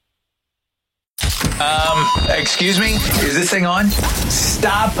Excuse me? Is this thing on?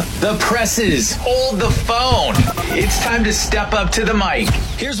 Stop the presses. Hold the phone. It's time to step up to the mic.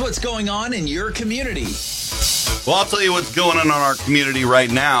 Here's what's going on in your community. Well, I'll tell you what's going on in our community right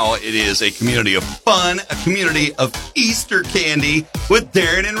now. It is a community of fun, a community of Easter candy with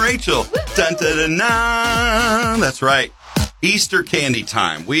Darren and Rachel. Dun, dun, dun, dun. That's right. Easter candy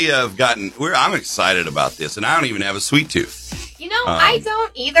time. I'm excited about this, and I don't even have a sweet tooth. You know, I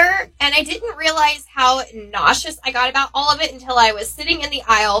don't either, and I didn't realize how nauseous I got about all of it until I was sitting in the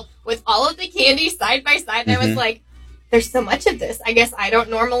aisle with all of the candy side by side, and I was like, there's so much of this. I guess I don't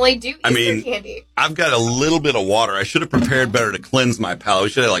normally do Easter candy. I've got a little bit of water. I should have prepared better to cleanse my palate. We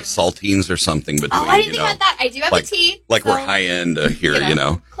should have, like, saltines or something between, I didn't think about that. I do have a tea. Like, we're high-end here, you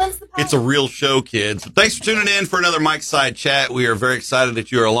know. Cleanse the palate. It's a real show, kids. Thanks for tuning in for another Mike's Side Chat. We are very excited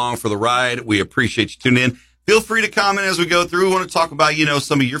that you are along for the ride. We appreciate you tuning in. Feel free to comment as we go through. We want to talk about,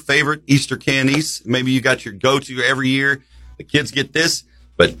 some of your favorite Easter candies. Maybe you got your go-to every year. The kids get this,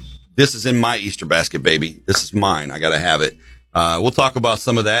 but this is in my Easter basket, baby. This is mine. I got to have it. We'll talk about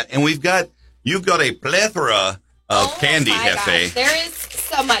some of that. And you've got a plethora of candy, Hefe. There is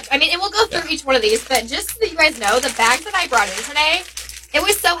so much. I mean, and we'll go through each one of these, but just so that you guys know, the bag that I brought in today, it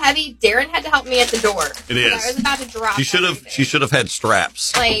was so heavy, Darren had to help me at the door. It is. I was about to drop She should have had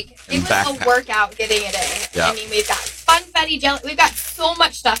straps. Like, it was a workout getting it in. Yeah. I mean, we've got funfetti jelly. We've got so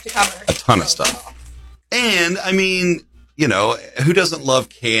much stuff to cover. A ton of stuff. And, I mean, who doesn't love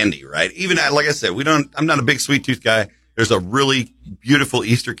candy, right? Even, like I said, I'm not a big sweet tooth guy. There's a really beautiful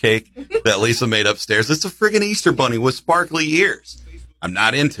Easter cake that Lisa made upstairs. It's a friggin' Easter bunny with sparkly ears. I'm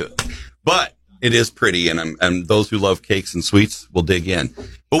not into it, but it is pretty, and those who love cakes and sweets will dig in.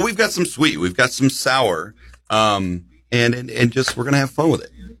 But we've got some sweet, we've got some sour, and just we're gonna have fun with it.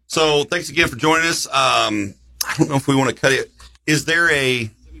 So thanks again for joining us. I don't know if we want to cut it. Is there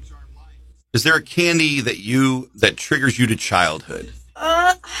a candy that triggers you to childhood?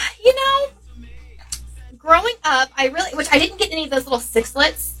 Growing up, which I didn't get any of those little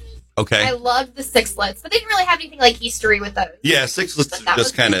sixlets. Okay. I loved the sixlets, but they didn't really have anything like Eastery with those. Yeah, sixlets are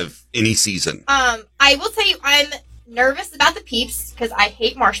just kind of any season. I will tell you, I'm nervous about the Peeps because I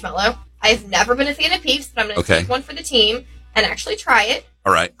hate marshmallow. I've never been a fan of Peeps, but I'm going to take one for the team and actually try it.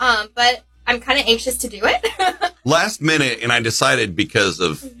 All right. But I'm kind of anxious to do it. Last minute, and I decided because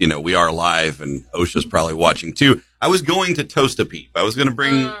of, we are live and OSHA's probably watching too, I was going to toast a Peep. I was going to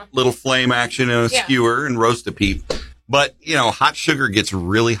bring little flame action and a skewer and roast a Peep. But, hot sugar gets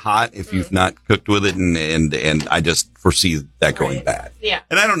really hot if you've not cooked with it, and I just foresee that going bad. Yeah.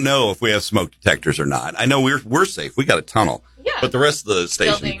 And I don't know if we have smoke detectors or not. I know we're safe. We got a tunnel. Yeah. But the rest of the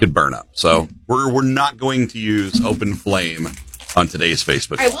station could burn up. So we're not going to use open flame on today's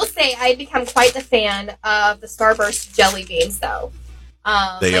Facebook. I will say I've become quite the fan of the Starburst jelly beans, though.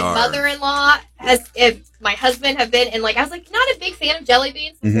 They are. My mother-in-law my husband have been, and I was not a big fan of jelly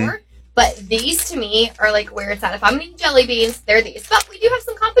beans before, but these to me are where it's at. If I'm eating jelly beans, they're these. But we do have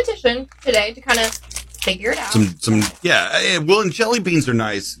some competition today to kind of figure it out. Well, and jelly beans are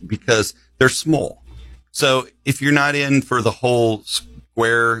nice because they're small. So if you're not in for the whole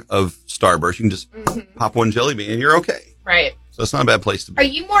square of Starburst, you can just pop one jelly bean and you're okay. Right. So it's not a bad place to be. Are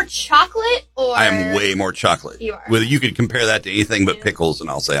you more chocolate or? I am way more chocolate. You are. You could compare that to anything but pickles, and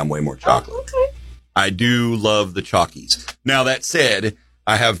I'll say I'm way more chocolate. Oh, okay. I do love the Chalkies. Now, that said,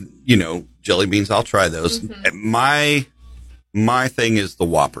 I have, jelly beans. I'll try those. My thing is the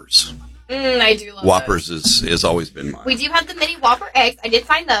Whoppers. I do love Whoppers has always been mine. We do have the mini Whopper eggs. I did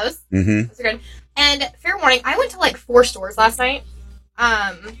find those. Those are good. And fair warning, I went to 4 stores last night.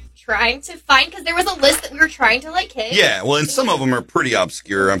 Trying to find, because there was a list that we were trying to hit. Yeah, well, and some of them are pretty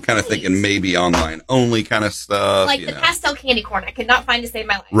obscure. I'm kind of thinking maybe online only kind of stuff. Like the pastel candy corn, I could not find to save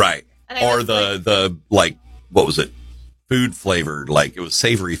my life. Right. Or the what was it? Food flavored, it was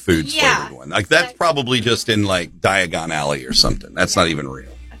savory foods flavored one. That's probably just in Diagon Alley or something. That's not even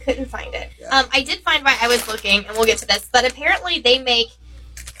real. I couldn't find it. Yeah. I did find why I was looking, and we'll get to this, but apparently they make.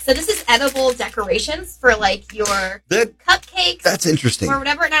 So this is edible decorations for your cupcakes. That's interesting. Or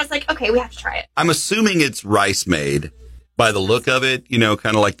whatever. And I was like, okay, we have to try it. I'm assuming it's rice made by the look of it, kind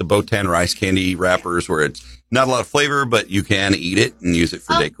of like the Botan rice candy wrappers where it's not a lot of flavor, but you can eat it and use it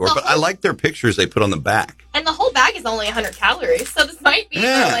for decor. But I like their pictures they put on the back. And the whole bag is only 100 calories. So this might be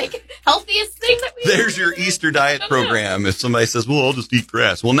the healthiest thing that we There's your Easter diet program. If somebody says, well, I'll just eat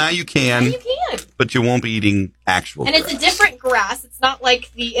grass. Well, now you can. Now you can. But you won't be eating actual grass. And it's a different grass. It's not like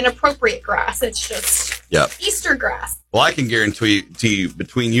the inappropriate grass. It's just Easter grass. Well, I can guarantee you,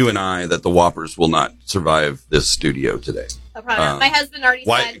 between you and I, that the Whoppers will not survive this studio today. No problem. My husband already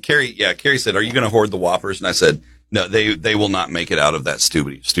said. Carrie said, are you going to hoard the Whoppers? And I said, No, they will not make it out of that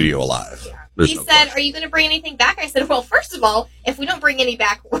studio alive. Yeah. There's He no said, question. "Are you going to bring anything back?" I said, "Well, first of all, if we don't bring any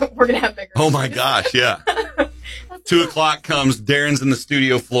back, we're going to have bigger." Oh my gosh, yeah. 2:00 comes, Darren's in the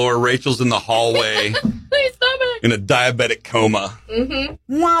studio floor, Rachel's in the hallway Please stop it. in a diabetic coma.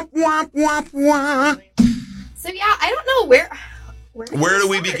 Mm-hmm. Womp, womp, womp, womp. So yeah, I don't know where Where do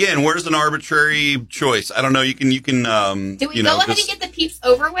we start? begin? Where's an arbitrary choice? I don't know. You can Do we you go know, ahead and just- get the peeps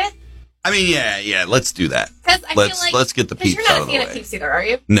over with? I mean, yeah, let's do that. Because I feel like Let's get the 'cause peeps you're not out a of the fan of way. peeps either, are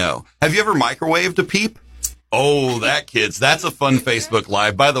you? No. Have you ever microwaved a peep? Oh, that's a fun Facebook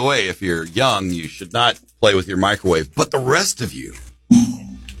Live. By the way, if you're young, you should not play with your microwave. But the rest of you,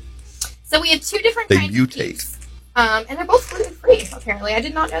 So we have two different They kinds mutate. of peeps. And they're both gluten-free, apparently. I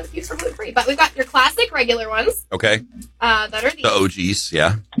did not know the peeps were gluten-free. But we've got your classic regular ones okay? that are these. The OGs,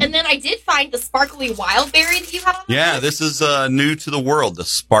 yeah. And then I did find the sparkly wild berry that you had on the Yeah, list. this is new to the world, the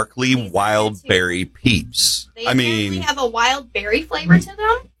sparkly These are wild good, too. berry peeps. They I apparently mean, have a wild berry flavor to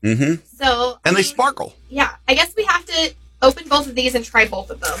them. hmm So and they I mean, sparkle. Yeah, I guess we have to open both of these and try both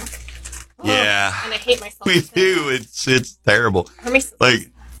of them. Yeah. And I hate myself. We for saying do. It's terrible. that. Let me see. Like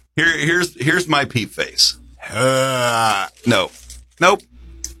here's my peep face. Nope. Can't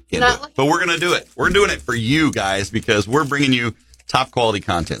do Not it. looking- But we're gonna do it. We're doing it for you guys because we're bringing you top quality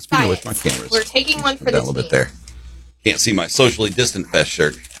content. Speaking of which, my camera's We're taking one for down the a little bit team. there. Can't see my socially distant fest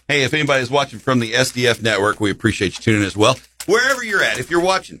shirt. Hey, if anybody's watching from the SDF network, we appreciate you tuning in as well. Wherever you're at, if you're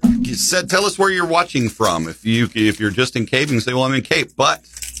watching, tell us where you're watching from. If you're just in Cape, you can say, "Well, I'm in Cape," but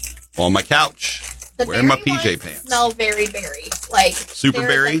on my couch, The wearing my berry PJ ones pants. smell very berry. Like Super there's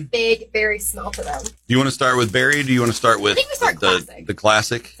berry? a big berry smell to them. Do you want to start with berry? Or do you want to start with I think we start classic. the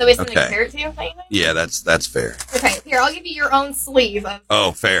classic? So is it Okay. compare it to you? Anything? Yeah, that's fair. Okay, here I'll give you your own sleeve of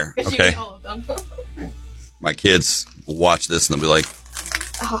Oh, fair. because you Okay. eat all of them. My kids will watch this and they'll be like,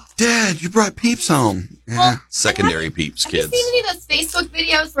 Oh. "Dad, you brought peeps home." Yeah, Well, secondary peeps, Have kids. you seen any of those Facebook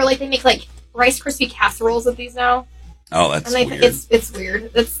videos where like they make like Rice Krispie casseroles of these now? Oh, that's And they, weird. it's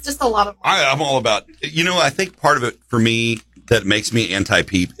weird. It's just a lot of. I'm all about, I think part of it for me that makes me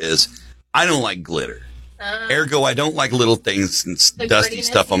anti-peep is I don't like glitter. Ergo, I don't like little things and The dusty grittiness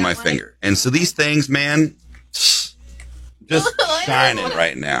stuff on you my don't like? finger. And so these things, man, just I shining don't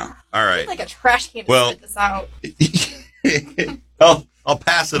right now. All right. It's like a trash can to Well- spit this out. I'll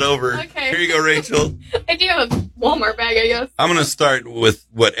pass it over. Okay. Here you go, Rachel. I do have a Walmart bag, I guess. I'm going to start with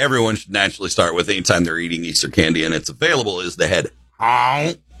what everyone should naturally start with anytime they're eating Easter candy, and it's available, is the head.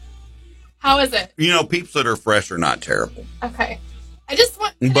 How is it? Peeps that are fresh are not terrible. Okay. I just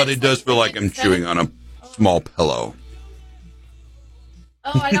want. But it does feel like I'm chewing on a small pillow.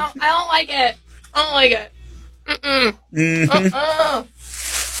 Oh, I don't like it. I don't like it. Mm-mm.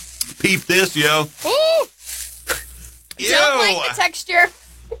 Mhm. Peep this, yo. Ooh, Yo. don't like the texture.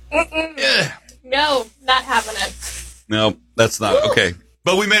 Mm-mm. Yeah. No, not having it. No, that's not okay.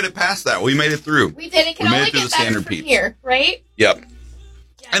 But we made it past that. We made it through. We did. It can We made only it through get the better standard from peeps. here, right? Yep.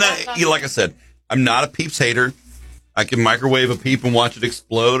 Yeah, And like I said, I'm not a Peeps hater. I can microwave a peep and watch it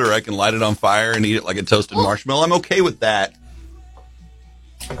explode, or I can light it on fire and eat it like a toasted marshmallow. I'm okay with that.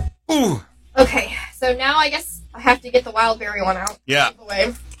 Ooh. Okay, so now I guess I have to get the wild berry one out. Yeah. Out the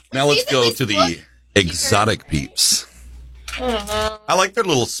way. Now let's These go at to least the look exotic peeps. I don't know. I like their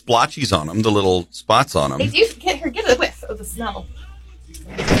little splotchies on them, the little spots on They them. do get a whiff of the smell.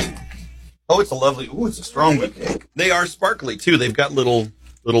 Oh, it's a lovely. Ooh, it's a strong bouquet. They are sparkly too. They've got little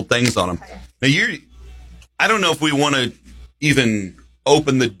things on them. Now I don't know if we want to even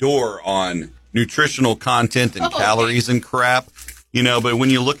open the door on nutritional content and Oh, okay. calories and crap, but when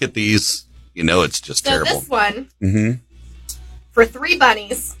you look at these, it's just So terrible. this one, Mm-hmm. for 3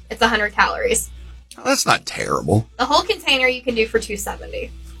 bunnies, it's 100 calories. Oh, that's not terrible. The whole container you can do for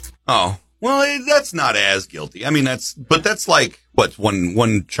 270. Oh, well, that's not as guilty. I mean, that's like what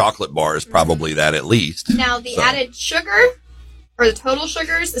one chocolate bar is probably that at least. Now the So- added sugar, or the total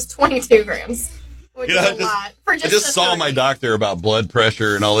sugars, is 22 grams, which You know, is a lot. For I just just the saw 30. my doctor about blood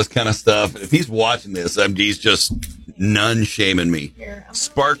pressure and all this kind of stuff. If he's watching this, he's just none shaming me. Here, I'm-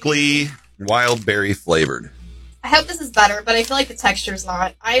 Sparkly, wild berry flavored. I hope this is better, but I feel like the texture's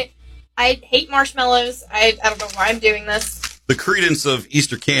not. I hate marshmallows. I don't know why I'm doing this. The credence of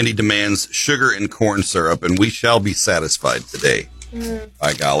Easter candy demands sugar and corn syrup, and we shall be satisfied today.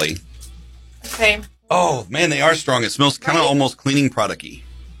 By golly. Okay. Oh, man, they are strong. It smells kind of Right? almost cleaning product-y.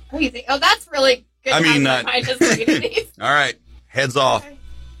 Oh, you think? Oh, that's really good. I mean, I just rated these. All right, heads off.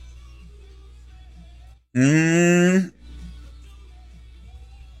 Okay.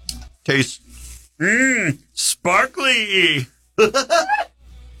 Taste. Sparkly.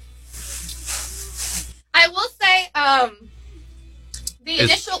 I will say, The It's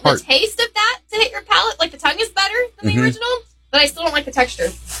initial, hard. the taste of that to hit your palate, like the tongue is better than the original, but I still don't like the texture.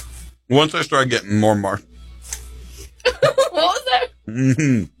 Once I start getting more What was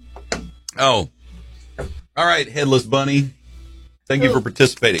that? Oh. All right, Headless Bunny. Thank you for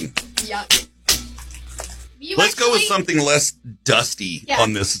participating. Yuck. Let's go with something less dusty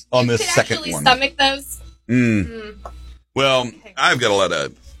on this second actually one. Stomach those. Well, I've got a lot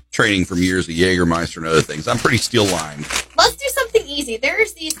of training from years of Jägermeister and other things. I'm pretty steel-lined. Let's do something easy.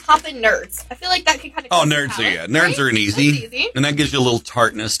 There's these Hoppin' Nerds. I feel like that could kind of. Oh, nerds are an easy. That's easy. And that gives you a little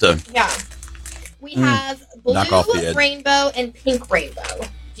tartness to. Yeah. We have blue Knock off the edge. rainbow and pink rainbow.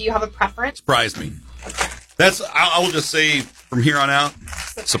 Do you have a preference? Surprise me. I will just say from here on out,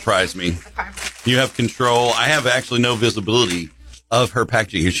 surprise me. Okay. You have control. I have actually no visibility of her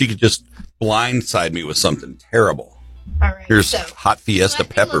packaging. She could just blindside me with something terrible. All right. Here's so, Hot Fiesta what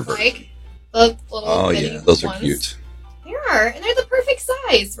they Pepper look version. like, the little Oh bitty yeah, those are ones. cute. They are, and they're the perfect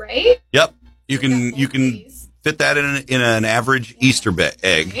size, right? Yep, you can fit that in an average Easter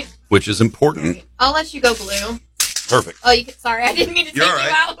egg, Right. which is important. I'll let you go blue. Perfect. Oh, sorry, I didn't mean to take You're you all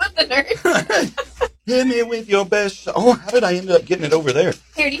right. out with the nerd. Hit me with your best shot. Oh, how did I end up getting it over there?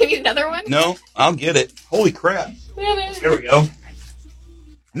 Here, do you need another one? No, I'll get it. Holy crap. There we go.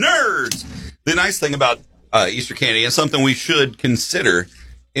 Nerds! The nice thing about Easter candy, and something we should consider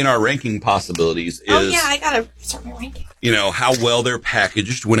in our ranking possibilities, is Oh, yeah, I gotta start my ranking. how well they're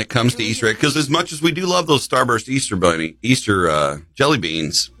packaged when it comes to Easter egg. Because as much as we do love those Starburst Easter jelly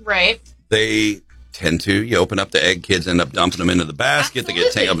beans, Right. they tend to, you open up the egg, kids end up dumping them into the basket. They get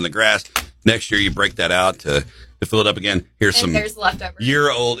Absolutely. tangled up in the grass. Next year, you break that out to fill it up again. Here's And some there's leftovers.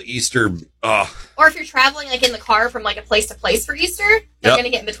 year-old Easter. Oh, Or if you're traveling like in the car from like a place to place for Easter, they're Yep. gonna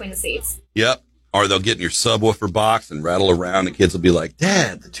get in between the seats. yep. Or they'll get in your subwoofer box and rattle around. The kids will be like,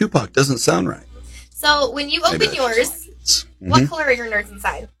 "Dad, the Tupac doesn't sound right." So when you Maybe open that's yours, just my kids. what color are your nerds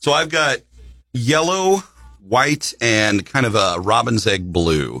inside? So I've got yellow, white, and kind of a robin's egg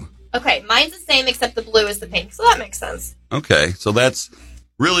blue. Okay, mine's the same except the blue is the pink, so that makes sense. Okay, so that's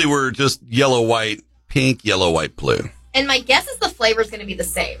really, we're just yellow, white, pink, yellow, white, blue. And my guess is the flavor is going to be the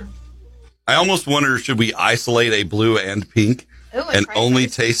same. I almost wonder, should we isolate a blue and pink Ooh, and try only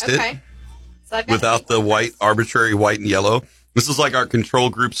first. taste Okay. it So I've got without the white, arbitrary white and yellow? This is like our control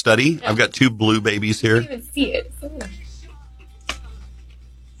group study. Yeah. I've got 2 blue babies I here. can't even see it.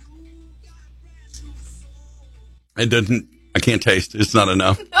 I can't taste. It's not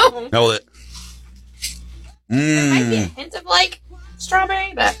enough. No. How will it? There might be a hint of like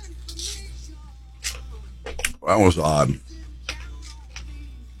strawberry, but That was odd.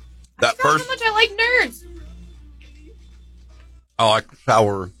 That I forgot first, how much I like nerds. I like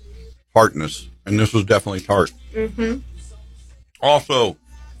sour tartness, and this was definitely tart. Mm-hmm. Also,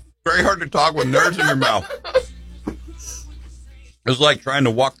 very hard to talk with nerds in your mouth. It's like trying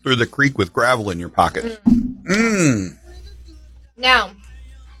to walk through the creek with gravel in your pocket. Now,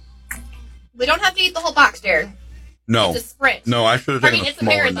 we don't have to eat the whole box, Darren. No. It's a sprint. No, I should have I taken mean, a it's a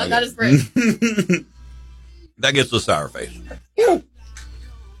smaller marathon, not a nugget. sprint. That gets the sour face.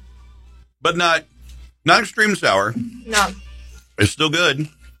 But not extreme sour. No. It's still good.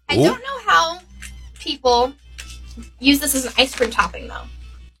 I Ooh. don't know how people use this as an ice cream topping, though.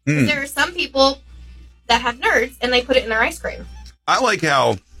 There are some people that have nerds and they put it in their ice cream. I like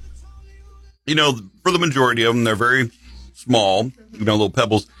how, for the majority of them, they're very small, little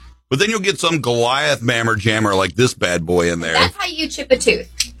pebbles. But then you'll get some Goliath mammer jammer like this bad boy in there. That's how you chip a tooth.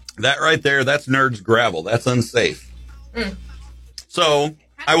 That right there, that's Nerds gravel. That's unsafe. So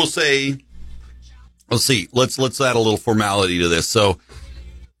I will say, let's see, let's add a little formality to this. So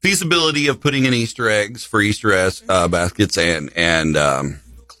feasibility of putting in Easter eggs for Easter baskets and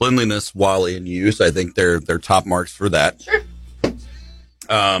cleanliness while in use. I think they're top marks for that. Sure.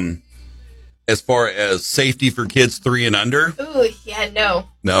 As far as safety for kids 3 and under, Ooh, yeah, no.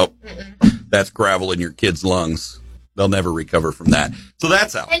 nope. That's gravel in your kids' lungs. They'll never recover from that. So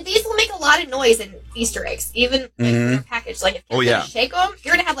that's out. And these will make a lot of noise in Easter eggs, even like, when they're packaged. Like, if you're Oh, yeah. going to shake them,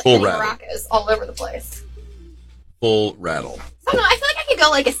 you're going to have like Full mini rattle. maracas all over the place. Full rattle. So, I don't know, I feel like I could go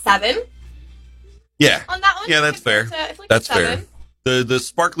like a 7 Yeah. on that one. Yeah, that's fair. I feel like That's a 7. fair. The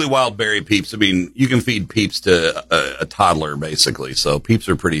sparkly wild berry peeps, I mean, you can feed peeps to a toddler, basically. So peeps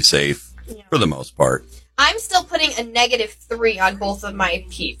are pretty safe for the most part. I'm still putting a -3 on both of my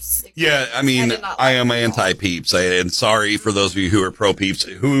peeps. Yeah, I mean, did not I like am them at all. anti-peeps. And sorry for those of you who are pro-peeps.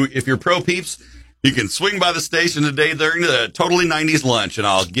 If you're pro-peeps, you can swing by the station today during the Totally 90s lunch, and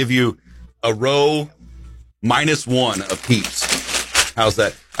I'll give you a row -1 of peeps. How's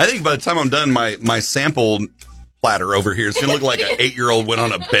that? I think by the time I'm done, my sample platter over here is going to look like an 8-year-old went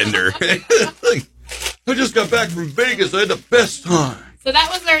on a bender. Like, I just got back from Vegas. I had the best time. So that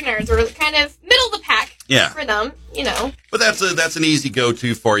was our nerds. We're kind of middle of the pack for them, you know. But that's an easy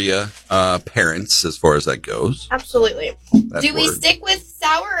go-to for you, parents, as far as that goes. Absolutely. Do we stick with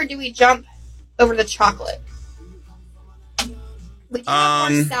sour or do we jump over to chocolate? We do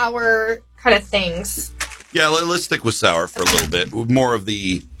have more sour kind of things. Yeah, let's stick with sour for a little bit. More of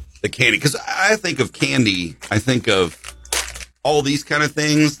the candy. Because I think of candy, I think of all these kind of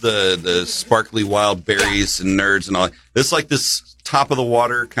things, the sparkly wild berries and nerds and all. It's like this top of the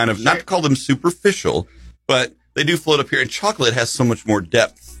water kind of, not to call them superficial, but they do float up here. And chocolate has so much more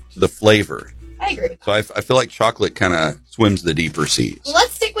depth to the flavor. I agree. So I feel like chocolate kind of swims the deeper seas. Well,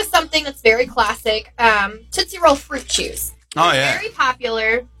 let's stick with something that's very classic. Tootsie Roll fruit chews. Oh, yeah. Very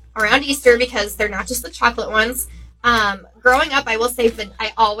popular around Easter because they're not just the chocolate ones. Growing up, I will say that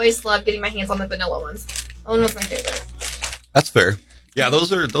I always loved getting my hands on the vanilla ones. That one was my favorite. That's fair. Yeah,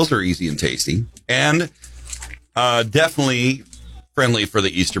 those are easy and tasty. And definitely friendly for the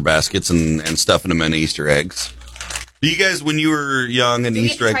Easter baskets and stuffing them in Easter eggs. Do you guys, when you were young and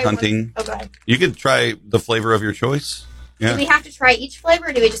Easter egg hunting, you could try the flavor of your choice? Yeah. Do we have to try each flavor,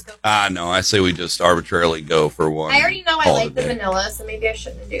 or do we just go? No, I say we just arbitrarily go for one. I already know I like the vanilla, so maybe I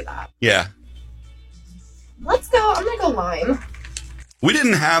shouldn't do that. Yeah. Let's go. I'm going to go lime. We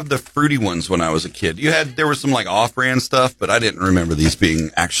didn't have the fruity ones when I was a kid. There was some like off-brand stuff, but I didn't remember these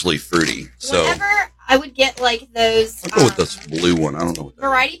being actually fruity. So whenever I would get like those, I'll go with this blue one. I don't know what that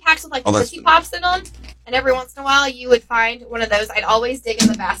variety packs with like Tootsie Pops in them, and every once in a while you would find one of those. I'd always dig in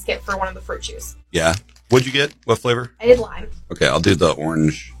the basket for one of the fruit chews. Yeah. What'd you get? What flavor? I did lime. Okay, I'll do the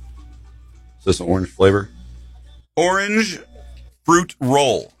orange. Is this an orange flavor? Orange fruit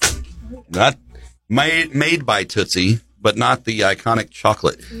roll. Not made by Tootsie, but not the iconic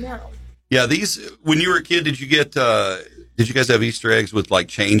chocolate. No. Yeah, these, when you were a kid, did you guys have Easter eggs with like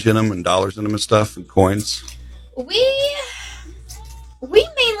change in them and dollars in them and stuff and coins? We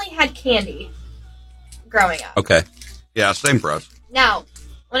mainly had candy growing up. Okay. Yeah, same for us. Now,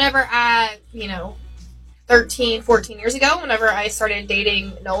 whenever 13, 14 years ago, whenever I started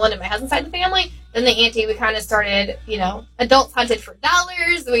dating Nolan and my husband's side of the family, then the auntie, we kind of started, adults hunted for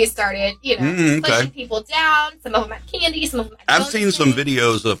dollars. We started, pushing people down. Some of them had candy, some of them had I've seen some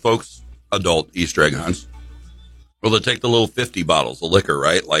videos of folks, adult Easter egg hunts. Well, they take the little 50 bottles of liquor,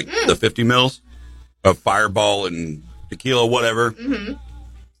 right? Like the 50 mils of Fireball and tequila, whatever. Mm-hmm.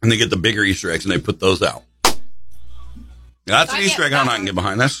 And they get the bigger Easter eggs and they put those out. That's an Easter egg hunt I can get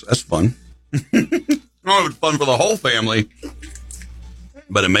behind. That's fun. Oh, it's fun for the whole family.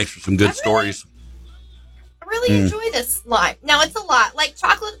 But it makes for some good stories. I really enjoy this lime. Now, it's a lot. Like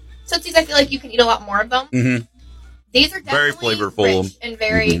chocolate Tootsies, I feel like you can eat a lot more of them. Mm-hmm. These are definitely very flavorful. Rich and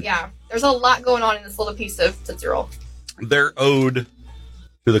very, there's a lot going on in this little piece of Tootsie Roll. They're ode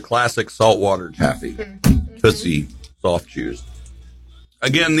to the classic saltwater taffy. Mm-hmm. Tootsie Soft Chews.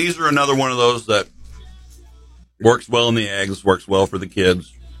 Again, these are another one of those that works well in the eggs, works well for the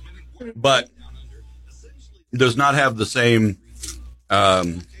kids, but does not have the same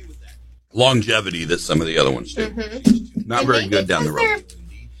longevity that some of the other ones do. Mm-hmm. Not very good down the road.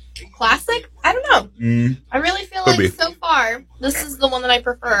 Classic? I don't know. I really feel like so far, this is the one that I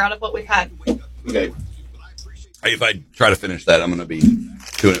prefer out of what we've had. Okay. If I try to finish that, I'm going to be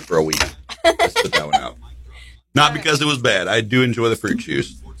doing it for a week. Let's put that one out. Not because it was bad. I do enjoy the fruit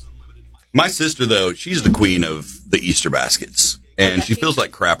chews. My sister, though, she's the queen of the Easter baskets. And she feels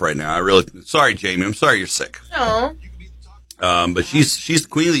like crap right now. Sorry, Jamie. I'm sorry you're sick. No. But she's the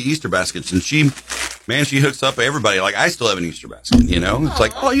queen of the Easter baskets. And she hooks up everybody. Like, I still have an Easter basket, It's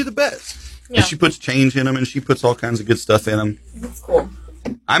like, oh, you're the best. Yeah. And she puts change in them, and she puts all kinds of good stuff in them. That's cool.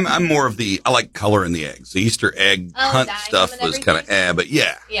 I'm more of I like color in the eggs. The Easter egg hunt stuff was kind of but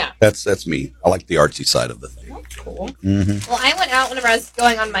yeah. That's me. I like the artsy side of the thing. That's cool. Mm-hmm. Well, I went out whenever I was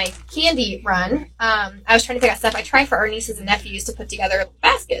going on my candy run. I was trying to pick out stuff I try for our nieces and nephews to put together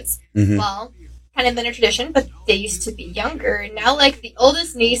baskets. Mm-hmm. Well, kind of been a tradition, but they used to be younger. And now, like, the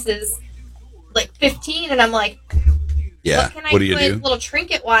oldest niece is, like, 15, and I'm like, what do you do? Little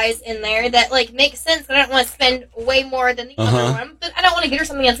trinket-wise in there that, like, makes sense, but I don't want to spend way more than the other one. But I don't want to get her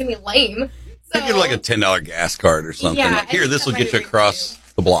something that's going to be lame. So, you get, like, a $10 gas card or something. Yeah, like, here, this will get you across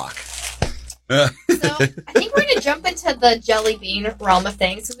the block. So, I think we're going to jump into the jelly bean realm of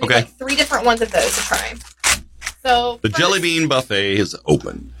things. So we have, like, 3 different ones of those to try. So the jelly bean buffet is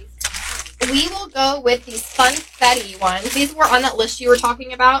open. We will go with these funfetti ones. These were on that list you were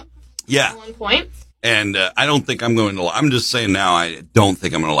talking about. Yeah. At one point. And I don't think I'm going to. I'm just saying now. I don't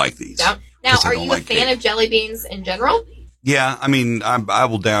think I'm going to like these. Yeah. Now, are you a fan of jelly beans in general? Yeah, I mean, I'm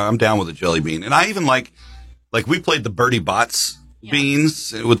down with a jelly bean, and I even like we played the Bertie Bott's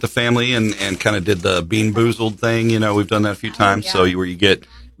beans with the family and kind of did the Bean Boozled thing. You know, we've done that a few times. yeah. So where you get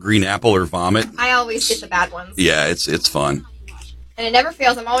green apple or vomit. I always get the bad ones. Yeah, it's fun. And it never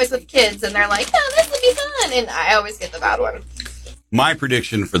fails. I'm always with kids, and they're like, oh, this would be fun. And I always get the bad one. My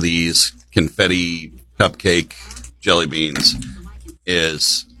prediction for these confetti cupcake jelly beans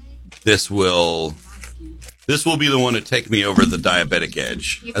is this will be the one to take me over the diabetic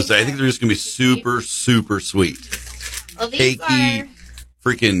edge. You As think I think they're just going to be super, super sweet. Well, these Cakey, are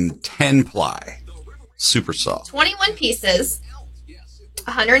freaking 10 ply. Super soft. 21 pieces,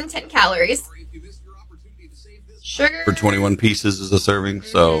 110 calories. Sugar. For 21 pieces is a serving,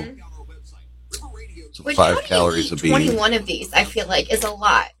 so, so Which, 5 how do you calories eat a bean. 21 of these, I feel like, is a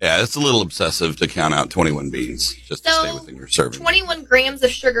lot. Yeah, it's a little obsessive to count out 21 beans just to So, stay within your serving. 21 grams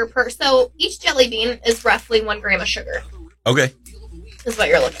of sugar per. So each jelly bean is roughly 1 gram of sugar, Okay. is what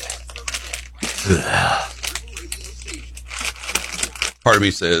you're looking at. Part of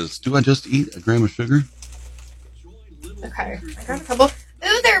me says, do I just eat a gram of sugar? Okay. I got a couple.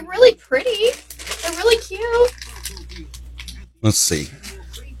 Ooh, they're really pretty. They're really cute. Let's see.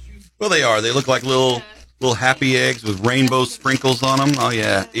 Well, they are. They look like little happy eggs with rainbow sprinkles on them. Oh,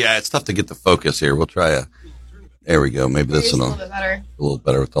 yeah. Yeah, it's tough to get the focus here. We'll try a... There we go. Maybe this Maybe one a little bit better. a little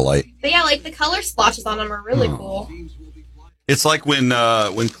better with the light. But yeah, like the color splotches on them are really cool. It's like when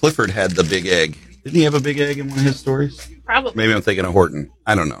Clifford had the big egg. Didn't he have a big egg in one of his stories? Probably. Maybe I'm thinking of Horton.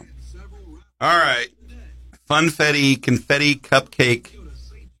 I don't know. All right. Funfetti confetti cupcake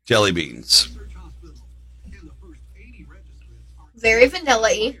jelly beans. Very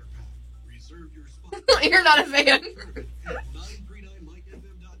vanilla-y. You're not a fan.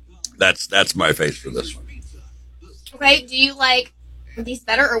 That's my face for this one. Okay, do you like these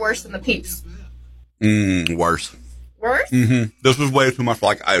better or worse than the Peeps? Worse. Worse? This was way too much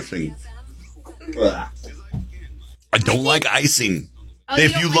like icing. I don't like icing. Oh,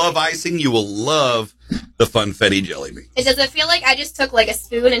 If don't you like love it? icing, you will love the Funfetti jelly bean. Does it feel like I just took like a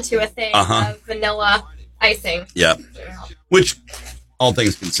spoon into a thing Uh-huh. of vanilla icing? Yeah. Which, all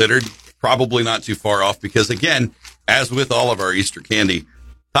things considered, probably not too far off because, again, as with all of our Easter candy,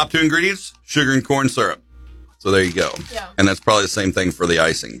 top 2 ingredients, sugar and corn syrup. So there you go. Yeah. And that's probably the same thing for the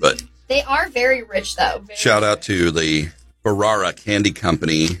icing. But They are very rich, though. Very shout out to the Ferrara Candy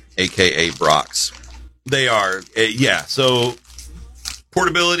Company, a.k.a. Brock's. They are, so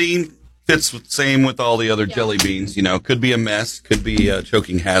portability fits with, same with all the other jelly beans. You know, could be a mess, could be a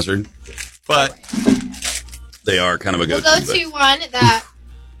choking hazard, but they are kind of a We'll go-to. go to one that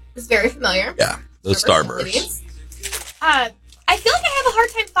is very familiar. Yeah, the Starburst. I feel like I have a hard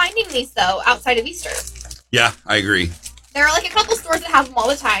time finding these, though, outside of Easter. Yeah, I agree. There are like a couple stores that have them all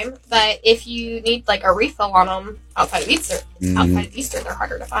the time, but if you need like a refill on them outside of Easter, they're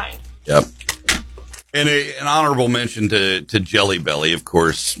harder to find. Yep. And an honorable mention to Jelly Belly, of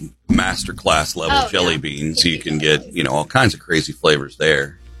course, masterclass level jelly beans. You can get, all kinds of crazy flavors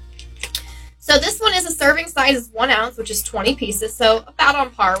there. So this one is a serving size is 1 ounce, which is 20 pieces, so about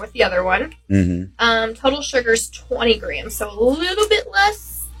on par with the other one. Mm-hmm. Total sugar is 20 grams, so a little bit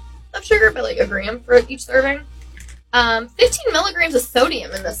less of sugar, but like a gram for each serving. 15 milligrams of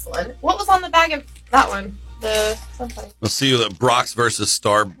sodium in this one. What was on the bag of that one? Let's see the Brock's versus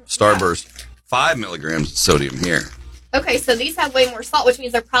Starburst. 5 milligrams of sodium here. Okay, so these have way more salt, which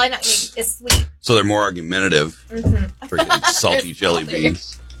means they're probably not going to be as sweet. So they're more argumentative. Freaking salty They're jelly salty.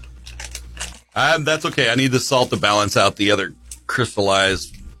 beans. That's okay. I need the salt to balance out the other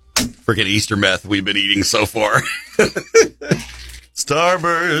crystallized freaking Easter meth we've been eating so far.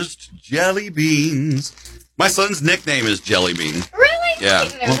 Starburst jelly beans. My son's nickname is Jelly Bean. Really? Yeah, I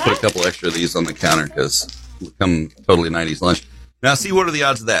didn't know we'll put a that. couple extra of these on the counter because it'll come totally 90s lunch. Now, see, what are the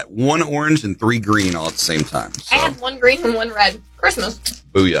odds of that? 1 orange and 3 green all at the same time. So, I have 1 green and 1 red. Christmas.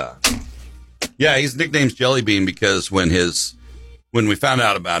 booyah. Yeah, his nickname's Jelly Bean because when we found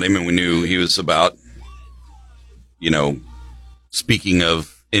out about him and we knew he was about, speaking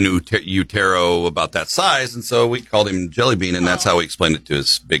of in utero about that size, and so we called him Jelly Bean, and that's how we explained it to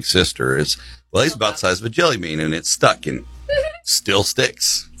his big sister is, well, he's about the size of a jelly bean, and it's stuck and still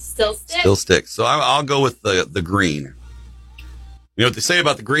sticks. Still stick. Still sticks. So I'll go with the green. You know what they say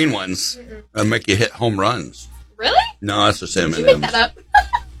about the green ones? That'll make you hit home runs. Really? No, that's just Did you make M&M's. that up?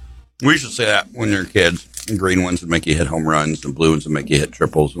 We should say that when you're kids. And green ones would make you hit home runs, and blue ones would make you hit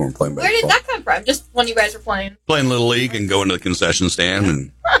triples when we're playing Where baseball. did that come from? Just when you guys were playing. Playing Little League and going to the concession stand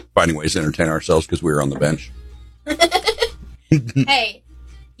and finding ways to entertain ourselves because we were on the bench. Hey,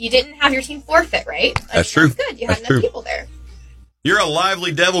 you didn't have your team forfeit, right? That's true. Good. You That's had true. enough people there. You're a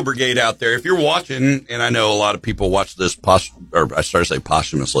lively devil brigade out there. If you're watching, and I know a lot of people watch this,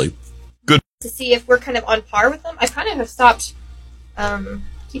 posthumously. To see if we're kind of on par with them. I kind of have stopped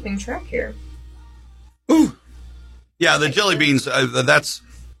keeping track here. Ooh. Yeah, the jelly beans,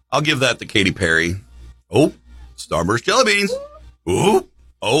 I'll give that to Katy Perry. Oh, Starburst jelly beans. Ooh.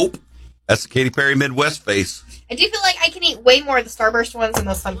 Oh, that's the Katy Perry Midwest face. I do feel like I can eat way more of the Starburst ones than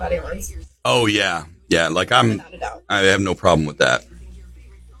those Fun Buddy ones. Oh, yeah. Yeah, like Without a doubt. I have no problem with that.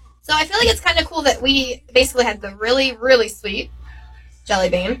 So I feel like it's kind of cool that we basically had the really, really sweet jelly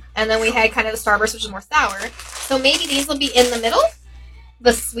bean, and then we had kind of the Starburst, which is more sour. So maybe these will be in the middle?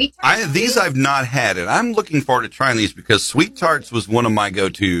 The sweet tarts? These I've not had, and I'm looking forward to trying these because Sweet Tarts was one of my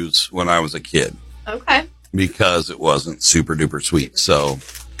go-tos when I was a kid. Okay. Because it wasn't super duper sweet. So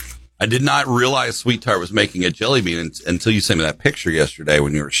I did not realize Sweet Tart was making a jelly bean until you sent me that picture yesterday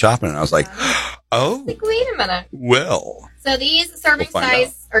when you were shopping, and I was like, oh, Like, wait a minute. well. So these serving We'll find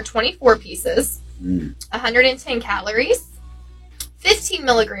size are 24 pieces, 110 calories, 15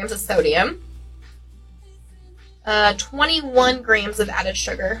 milligrams of sodium, 21 grams of added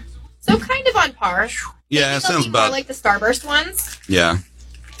sugar. So kind of on par. Yeah, Maybe it they'll sounds be about, more like the Starburst ones. yeah.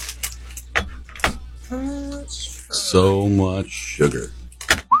 So much sugar.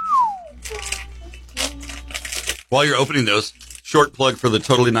 While you're opening those, short plug for the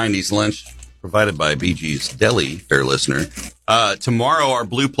Totally 90s lunch provided by BG's Deli, fair listener. Tomorrow, our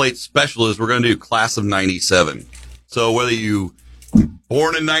Blue Plate special is we're going to do Class of 97. So whether you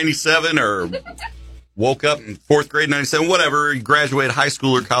born in 97 or woke up in fourth grade 97, whatever, you graduated high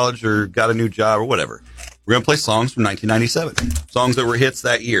school or college or got a new job or whatever, we're going to play songs from 1997. Songs that were hits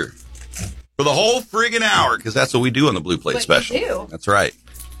that year. For the whole friggin' hour, because that's what we do on the Blue Plate What special. you do. That's right.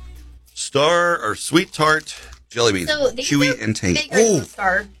 Sweet Tart jelly beans, So these chewy are and tangy. bigger than Oh, the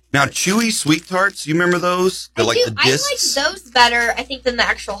Star. now chewy Sweet Tarts. You remember those? They're like the discs. I like those better, I think, than the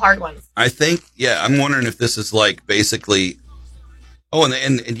actual hard ones. I think. Yeah, I'm wondering if this is like basically. Oh,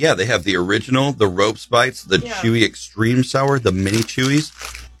 and yeah, they have the original, the Ropes Bites, the chewy extreme sour, the mini chewies.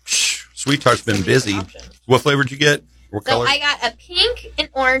 Sweet Tart's been busy. Options. What flavor did you get? What So color? I got a pink, an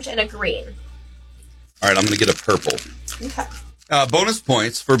orange, and a green. All right, I'm going to get a purple. Okay. Bonus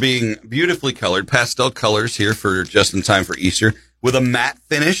points for being beautifully colored, pastel colors here for just in time for Easter with a matte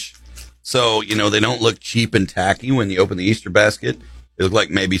finish. So, you know, they don't look cheap and tacky when you open the Easter basket. They look like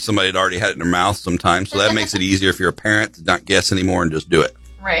maybe somebody had already had it in their mouth sometimes. So that makes it easier if you're a parent to not guess anymore and just do it.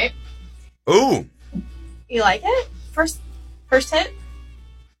 Right. Ooh. You like it? First hit?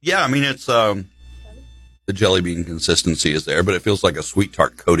 Yeah, I mean, it's, the jelly bean consistency is there, but it feels like a Sweet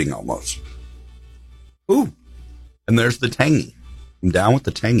Tart coating almost. Ooh. And there's the tangy. I'm down with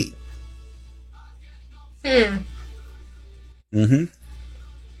the tangy. Mm-hmm.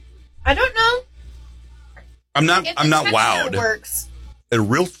 I don't know. I'm not If wowed. Works They're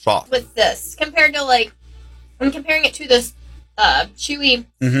real soft. with this compared to like I'm comparing it to this chewy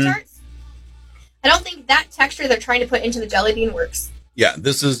tarts. I don't think that texture they're trying to put into the jelly bean works. Yeah,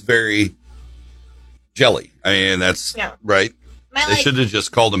 this is very jelly. I mean, that's right. They should have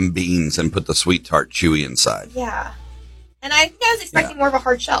just called them beans and put the Sweet Tart chewy inside. Yeah. And I think I was expecting more of a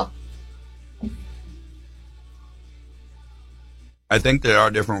hard shell. I think there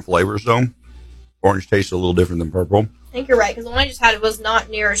are different flavors, though. Orange tastes a little different than purple. I think you're right, because the one I just had was not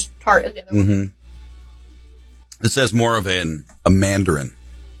near as tart as the other one. It says more of a mandarin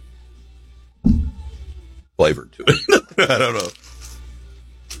flavor to it. I don't know.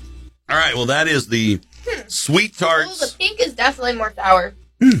 All right, well, that is the Sweet Oh, Tarts the pink is definitely more sour.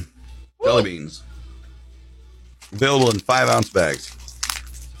 jelly beans. Available in 5-ounce bags.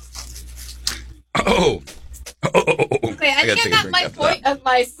 Oh. Okay, I gotta think take a I'm at drink my after point of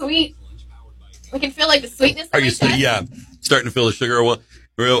my sweet. I can feel like the sweetness. Are in you my chest. yeah, starting to feel the sugar? Well,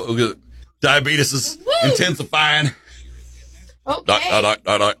 diabetes is intensifying. Okay.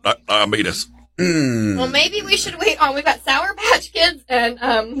 Diabetes. Well, maybe we should wait on. We've got Sour Patch Kids and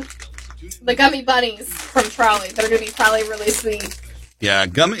the Gummy Bunnies from Trolley. They're going to be probably really sweet. Yeah,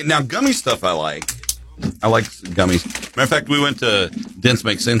 gummy stuff I like. I like gummies. Matter of fact, we went to Dents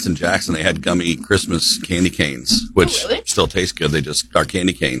Make Sense in Jackson. They had gummy Christmas candy canes, which really? still taste good. They just are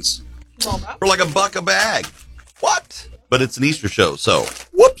candy canes Well, for like $1 a bag. What? But it's an Easter show, so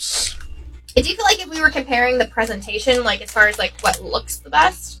whoops. I do feel like if we were comparing the presentation, like as far as like what looks the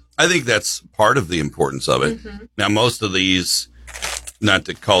best. I think that's part of the importance of it. Now, most of these, not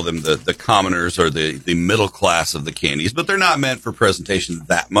to call them the commoners or the middle class of the candies, but they're not meant for presentation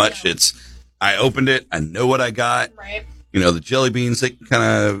that much. No. I opened it. I know what I got. Right. You know, the jelly beans, they kind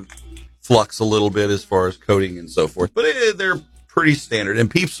of flux a little bit as far as coating and so forth, but they're pretty standard. And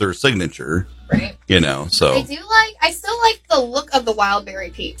Peeps are signature, Right. you know, so. I still like the look of the wild berry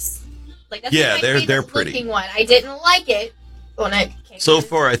Peeps. Like that's Yeah, my they're favorite pretty. looking one. I didn't like it when I came So in.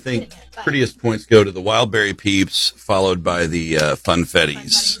 far, I think Prettiest points go to the Wild Berry Peeps, followed by the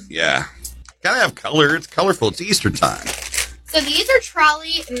Funfettis. Yeah. Gotta have color. It's colorful. It's Easter time. So these are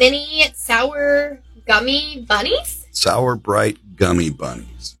Trolley mini sour gummy bunnies. Sour Bright Gummy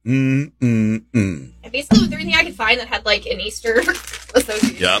Bunnies. And basically with everything I could find that had like an Easter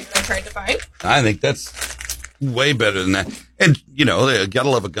association Yep. that I tried to find. I think that's way better than that. And, you know, they gotta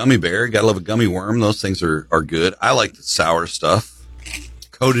love a gummy bear. Gotta love a gummy worm. Those things are good. I like the sour stuff.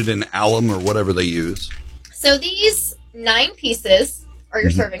 Coated in alum or whatever they use. So these 9 pieces are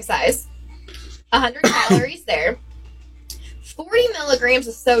your serving size. 100 calories there. 40 milligrams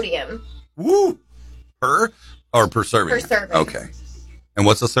of sodium. Woo! Per serving? Per serving. Okay. And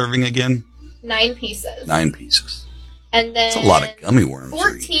what's a serving again? 9 pieces. 9 pieces. And then That's a lot of gummy worms.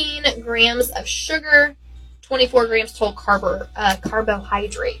 14 grams of sugar, 24 grams total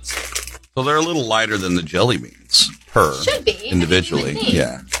carbohydrate. So they're a little lighter than the jelly beans per Should be. individually. I mean,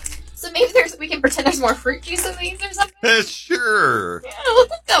 Yeah. So maybe we can pretend there's more fruit juice in these or something. Sure. Yeah, we'll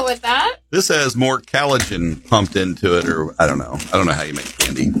go with that. This has more collagen pumped into it, or I don't know. I don't know how you make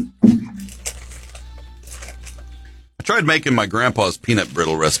candy. I tried making my grandpa's peanut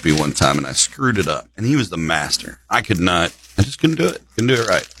brittle recipe one time, and I screwed it up. And he was the master. I just couldn't do it. Couldn't do it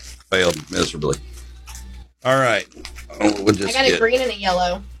right. Failed miserably. All right. We'll just I got a green and a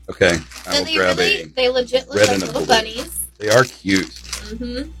yellow. Okay. I So will they grab they legit look red like and a little blue. bunnies. They are cute.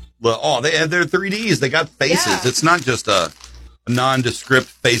 Mm-hmm. Well, they have their 3Ds. They got faces. Yeah. It's not just a nondescript,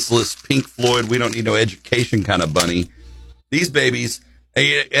 faceless Pink Floyd, we don't need no education kind of bunny. These babies,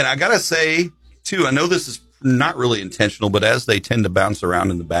 and I gotta say, too, I know this is not really intentional, but as they tend to bounce around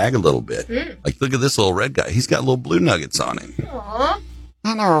in the bag a little bit, like look at this little red guy. He's got little blue nuggets on him. Aww.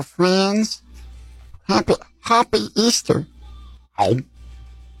 Hello, friends. Happy Easter. Oh.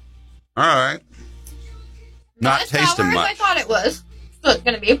 All right. Not as tasting sour much. as I thought it was. So it's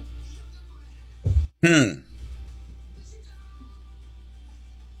gonna be.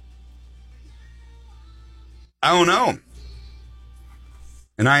 I don't know.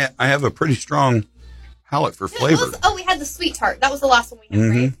 And I have a pretty strong palate for flavor. We had the sweet tart. That was the last one we had,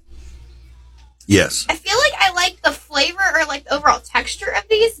 right? Yes. I feel like I like the flavor or like the overall texture of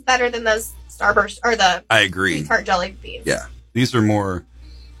these better than those Starburst or the I agree. sweet tart jelly beans. Yeah. These are more.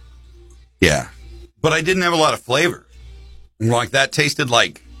 Yeah. But I didn't have a lot of flavor. Like that tasted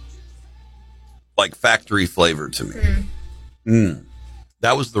like factory flavor to me.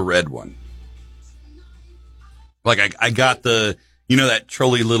 That was the red one. Like I got the, that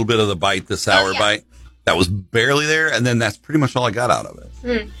trolley little bit of the bite, the sour bite. That was barely there. And then that's pretty much all I got out of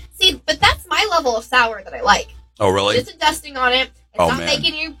it. See, but that's my level of sour that I like. Oh, really? It's a dusting on it. It's not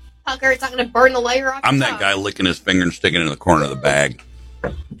making you pucker. It's not going to burn the layer off. I'm your that tongue. guy licking his finger and sticking it in the corner of the bag.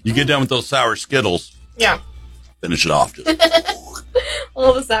 You get done with those sour Skittles, Yeah. finish it off. Just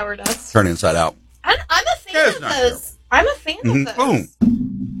All the sour dust. turn inside out. I'm a fan it's of not those. I'm a fan of those.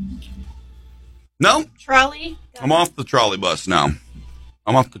 Boom. No, Trolley. I'm off the trolley bus now.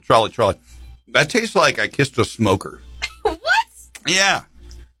 I'm off the trolley. That tastes like I kissed a smoker. What? Yeah.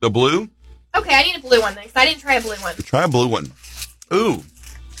 The blue? Okay, I need a blue one then, because I didn't try a blue one. Try a blue one. Ooh.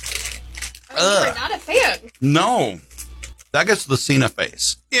 You are not a fan. No. That gets the Cena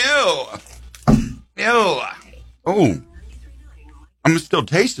face. Ew. Oh. I'm still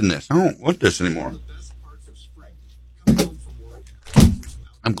tasting this. I don't want this anymore.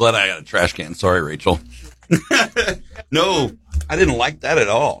 I'm glad I got a trash can. Sorry, Rachel. No, I didn't like that at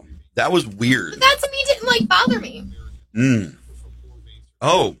all. That was weird. But that to me didn't bother me.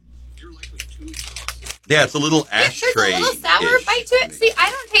 Oh. Yeah, it's a little ashtray. There's a little sour bite to it. See, I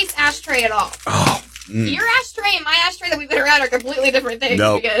don't taste ashtray at all. Oh. Your ashtray and my ashtray that we've been around are completely different things.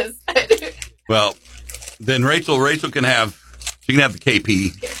 Nope. Because Well, then Rachel can have the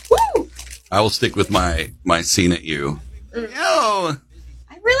KP. Woo! I will stick with my scene at you. Oh.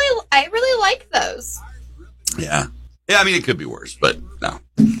 I really like those. Yeah. Yeah, I mean, it could be worse, but no.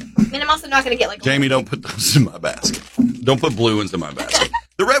 I mean, I'm also not going to get Jamie, don't put those in my basket. Don't put blue ones in my basket.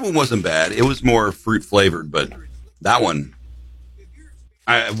 The red one wasn't bad. It was more fruit flavored, but that one.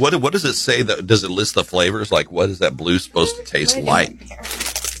 What does it say? Does it list the flavors? Like, what is that blue supposed to taste like?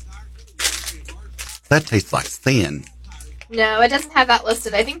 That tastes like thin. No, it doesn't have that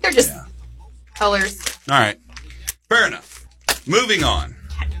listed. I think they're just colors. All right. Fair enough. Moving on.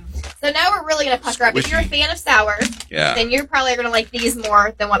 So now we're really going to pucker up. If you're a fan of sour, then you're probably going to like these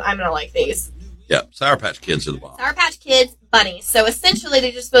more than what I'm going to like these. Yep. Sour Patch Kids are the bomb. Sour Patch Kids bunnies. So essentially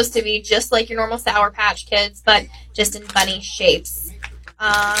they're just supposed to be just like your normal Sour Patch Kids, but just in bunny shapes.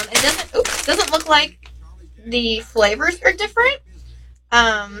 It doesn't look like the flavors are different,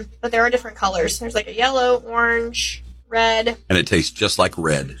 but there are different colors. There's like a yellow, orange, red. And it tastes just like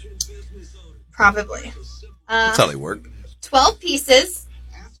red. Probably. That's how they work. 12 pieces,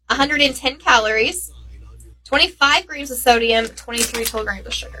 110 calories, 25 grams of sodium, 23 total grams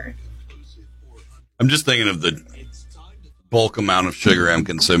of sugar. I'm just thinking of the bulk amount of sugar I'm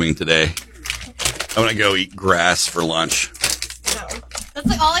consuming today. I'm gonna go eat grass for lunch. No. That's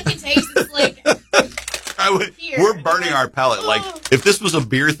like all I can taste is like here. We're burning our palate. Like, if this was a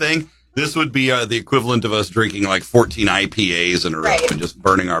beer thing, this would be the equivalent of us drinking like 14 IPAs in a row Right. and just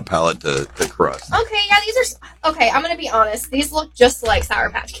burning our palate to crust. Okay, yeah, these are okay. I'm gonna be honest. These look just like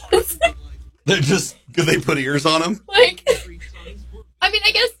Sour Patch Kids. They're just, could they put ears on them? Like, I mean,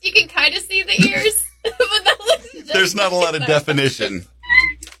 I guess you can kind of see the ears, but that looks just There's not a lot of like definition.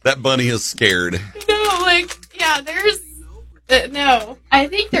 That bunny is scared. No, like, yeah, there's no. I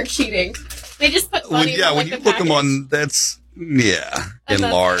think they're cheating. They just put bunnies on, When like, you the look them package. on, that's That's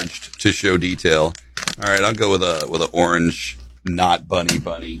enlarged to show detail. All right, I'll go with a orange, not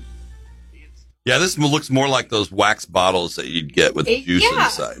bunny. Yeah, this looks more like those wax bottles that you'd get with juice Yeah.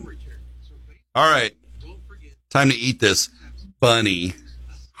 inside. All right, time to eat this bunny.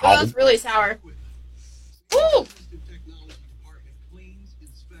 Oh, that's really sour. Ooh.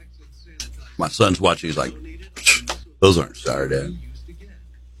 My son's watching. He's like, those aren't sour, Dad.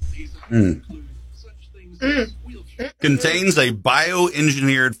 Contains a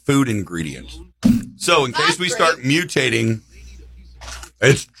bioengineered food ingredient. So in case That's we great. start mutating,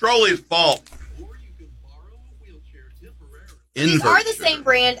 it's Trolley's fault. These are the same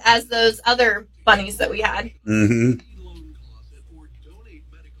brand as those other bunnies that we had. Mm-hmm.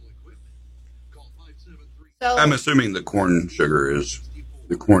 So I'm assuming the corn sugar is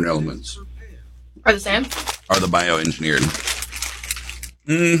the corn elements are the same. are the bioengineered.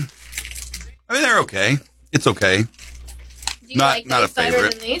 I mean, they're okay. It's okay. Do you Not- like not a these better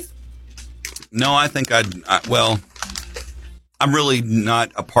favorite. than these? No, I think well, I'm really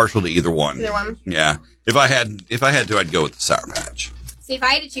not a partial to either one. Either one. Yeah. If I had to, I'd go with the Sour Patch. See, if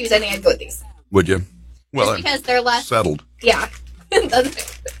I had to choose, I think I'd go with these. Would you? Well, Just because they're less. settled. Yeah.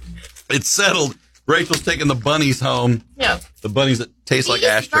 It's settled. Rachel's taking the bunnies home. Yeah. The bunnies that taste like These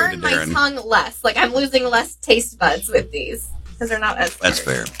ashtray to burn my Darren. tongue less. Like I'm losing less taste buds with these because they're not as. That's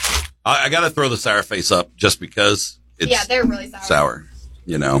sour. fair. I got to throw the sour face up just because it's Yeah, they're really sour. sour,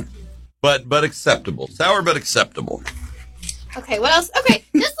 you know. But acceptable. Sour but acceptable. Okay, what else? Okay,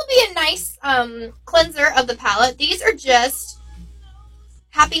 this will be a nice cleanser of the palate. These are just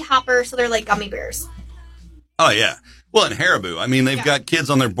Happy Hopper, so they're like gummy bears. Oh, yeah. Well, and Haribo, I mean, they've Yeah. got kids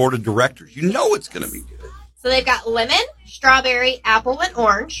on their board of directors. You know it's going to be good. So they've got lemon, strawberry, apple, and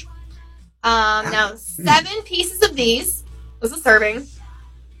orange. Now 7 pieces of these was a serving.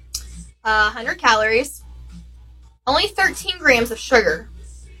 100 calories. Only 13 grams of sugar.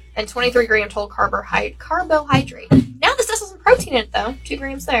 And 23 gram total carbohydrate. Now this does have some protein in it, though. 2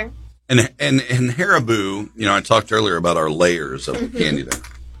 grams there. And Haribo, you know, I talked earlier about our layers of candy there.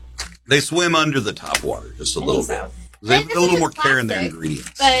 They swim under the top water just a little bit. They have This a little is more just care in their plastic,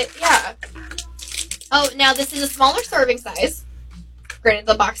 ingredients. But, yeah. Oh, now this is a smaller serving size. Granted,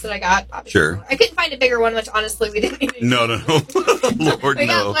 the box that I got, obviously. Sure. I couldn't find a bigger one, which honestly we didn't need. No. Lord, We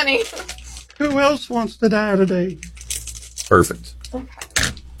got no. plenty. Who else wants to die today? Perfect.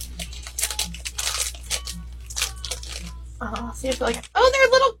 Oh, see, I feel like, oh, they're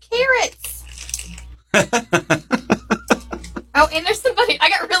little carrots. Oh, and there's some bunny. I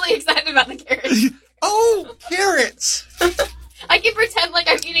got really excited about the carrots. Oh, carrots. I can pretend like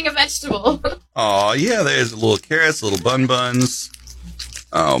I'm eating a vegetable. Oh, yeah, there's little carrots, little buns.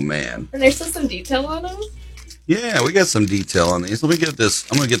 Oh, man. And there's still some detail on them. Yeah, we got some detail on these. Let me get this.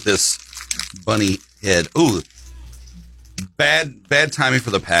 I'm going to get this bunny head. Ooh, bad timing for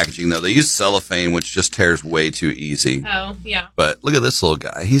the packaging, though. They use cellophane, which just tears way too easy. Oh, yeah. But look at this little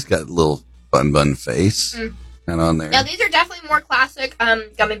guy. He's got a little bun face kind of on there. Now, these are definitely more classic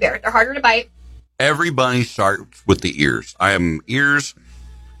gummy bears. They're harder to bite. Every bunny starts with the ears. I am ears.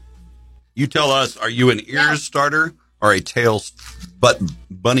 You tell us, are you an ears Yeah. starter or a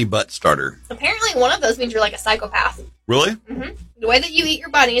bunny butt starter? Apparently, one of those means you're like a psychopath. Really? The way that you eat your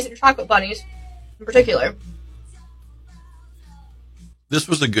bunnies, your chocolate bunnies in particular. This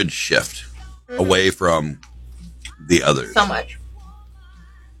was a good shift away from the others. So much.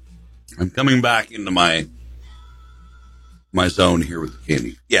 I'm coming back into my zone here with the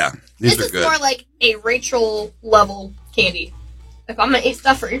candy. Yeah, these This are is good. more like a Rachel level candy. If I'm going to eat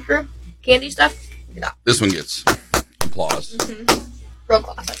stuff for Easter, candy stuff, yeah, This one gets applause. real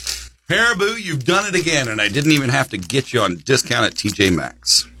classic. Haribo, you've done it again, and I didn't even have to get you on discount at TJ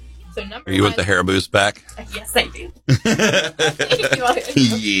Maxx. So number Are you one. with the Haribo's back? Yes, I do. Thank you, Audrey.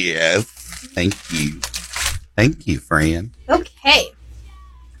 Yes. Thank you. Thank you, friend. Okay.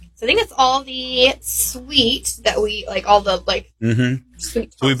 So I think that's all the sweet that we, like, all the, like,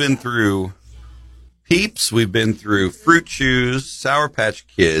 sweet. So we've been through Peeps, we've been through Fruit Chews, Sour Patch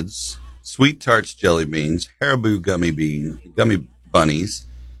Kids, Sweet Tarts Jelly Beans, Haribo Gummy Bunnies,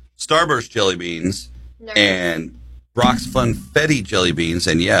 Starburst Jelly Beans, and Brock's Funfetti Jelly Beans,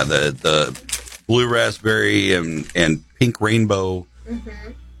 and yeah, the blue raspberry and pink rainbow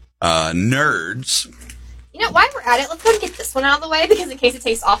Nerds. You know, while we're at it, let's go and get this one out of the way, because in case it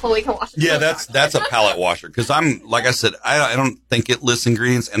tastes awful, we can wash it. Yeah, that's a palate washer, because like I said, I don't think it lists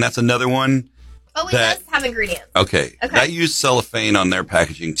ingredients, and that's another one. Oh, it does have ingredients. Okay. That used cellophane on their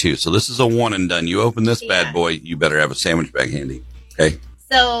packaging, too. So this is a one and done. You open this bad boy, you better have a sandwich bag handy. Okay?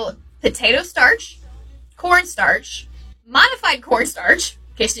 So, potato starch, cornstarch, modified cornstarch,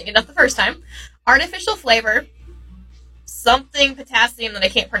 in case you didn't get enough the first time, artificial flavor, something potassium that I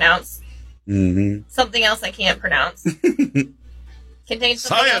can't pronounce, something else I can't pronounce, contains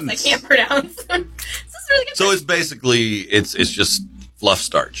something else I can't pronounce. This is really good. So it's basically, it's just fluff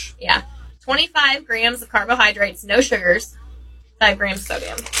starch. Yeah. 25 grams of carbohydrates, no sugars, 5 grams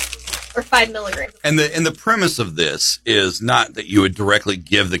sodium, or 5 milligrams. And the premise of this is not that you would directly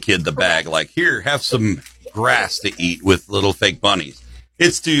give the kid the bag, like, here, have some grass to eat with little fake bunnies.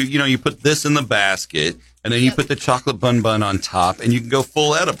 It's to, you put this in the basket, and then you put the chocolate bun on top, and you can go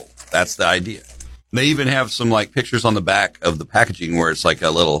full edible. That's the idea. They even have some, like, pictures on the back of the packaging where it's like a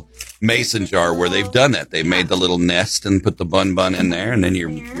little mason jar where they've done that. They made the little nest and put the bun in there, and then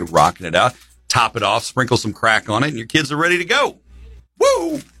you're rocking it out. Top it off, sprinkle some crack on it, and your kids are ready to go.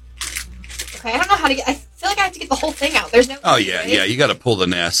 Woo! Okay, I don't know how to get... I feel like I have to get the whole thing out. There's no... Oh, yeah, you got to pull the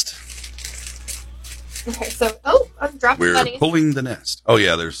nest. Okay, so... I'm dropping bunnies. We're pulling the nest. Oh,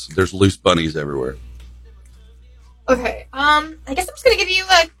 yeah, there's loose bunnies everywhere. Okay, I guess I'm just going to give you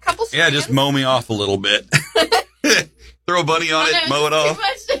a couple strands. Yeah, just mow me off a little bit. Throw a bunny on it, mow it off.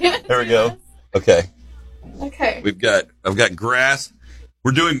 There we go. Okay. I've got grass.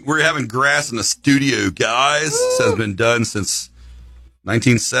 We're having grass in the studio, guys. This has been done since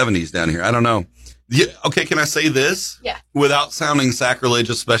 1970s down here. I don't know. Yeah, okay, can I say this? Yeah. Without sounding sacrilege,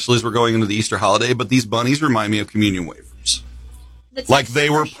 especially as we're going into the Easter holiday, but these bunnies remind me of communion wafers. Like they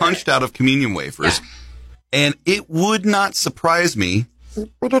were punched out of communion wafers. Yeah. And it would not surprise me,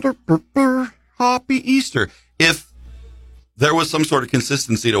 Happy Easter, if there was some sort of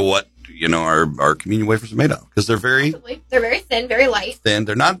consistency to what, our communion wafers are made of. Because they're very thin, very light.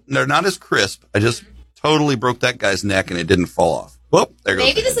 They're not as crisp. I just totally broke that guy's neck and it didn't fall off. Whoop, there goes.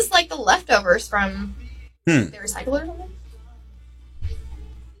 Maybe this is like the leftovers from the recycler or something.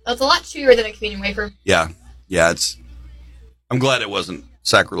 Oh, it's a lot chewier than a communion wafer. Yeah, I'm glad it wasn't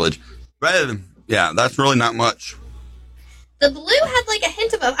sacrilege. But, yeah, that's really not much. The blue had like a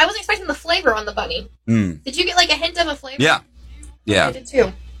hint of I wasn't expecting the flavor on the bunny. Did you get like a hint of a flavor? Yeah. I did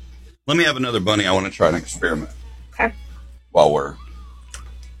too. Let me have another bunny. I want to try an experiment. Okay. While we're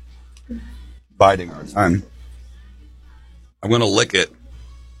biding our time. I'm going to lick it.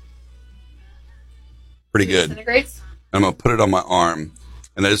 Pretty good. Disintegrates? I'm going to put it on my arm.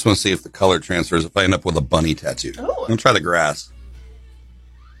 And I just want to see if the color transfers, if I end up with a bunny tattoo. Oh. I'm going to try the grass.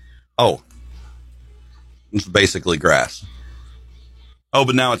 Oh. It's basically grass. Oh,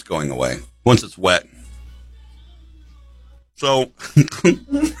 but now it's going away. Once it's wet. So,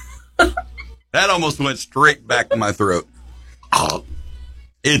 that almost went straight back to my throat. Oh.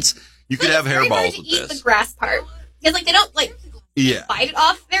 You could have hairballs with eat this. The grass part. Because, they don't, bite it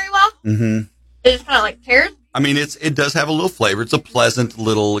off very well. Mm-hmm. It just kind of, tears. I mean, it does have a little flavor. It's a pleasant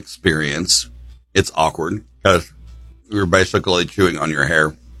little experience. It's awkward because you're basically chewing on your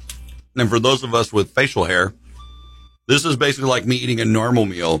hair. And for those of us with facial hair, this is basically like me eating a normal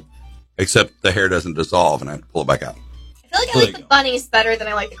meal, except the hair doesn't dissolve and I have to pull it back out. I feel like I like the bunnies better than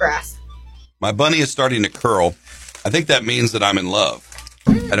I like the grass. My bunny is starting to curl. I think that means that I'm in love.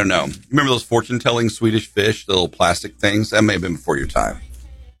 I don't know. Remember those fortune-telling Swedish fish, the little plastic things? That may have been before your time.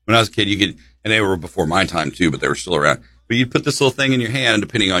 When I was a kid, and they were before my time too, but they were still around. But you'd put this little thing in your hand,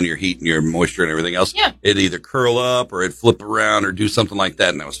 depending on your heat and your moisture and everything else. Yeah. It'd either curl up or it'd flip around or do something like that,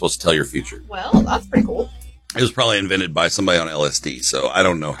 and that was supposed to tell your future. Well, that's pretty cool. It was probably invented by somebody on LSD, so I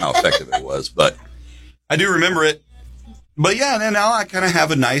don't know how effective it was, but I do remember it. But yeah, and then now I kind of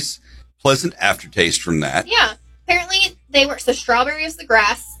have a nice, pleasant aftertaste from that. Yeah. Apparently, so strawberry is the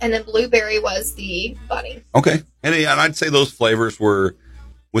grass, and then blueberry was the bunny. Okay. And I'd say those flavors were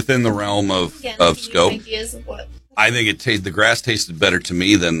within the realm of scope. Ideas of what? I think the grass tasted better to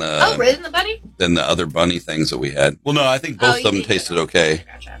me than the really than the bunny? Than the other bunny things that we had. Well, no, I think both of them tasted okay.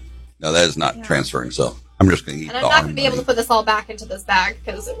 Gotcha. No, that is not transferring. So I'm just going to eat And I'm the not going to be able money. to put this all back into this bag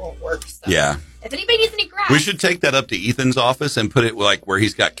because it won't work. So. Yeah. If anybody needs any grass, We should take that up to Ethan's office and put it like where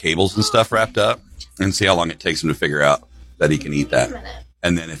he's got cables and stuff wrapped up and see how long it takes him to figure out that he can eat Wait a that. minute.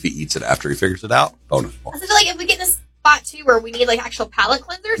 And then if he eats it after he figures it out, bonus I point. feel like if we get in a spot too where we need like actual palate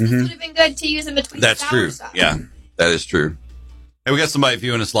cleansers, this would have been good to use in between. That's sour true. stuff. Yeah, that is true. Hey, we got somebody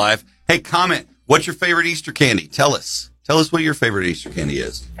viewing us live. Hey, comment. What's your favorite Easter candy? Tell us. Tell us what your favorite Easter candy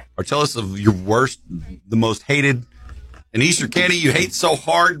is. Or tell us of your worst, the most hated, an Easter candy you hate so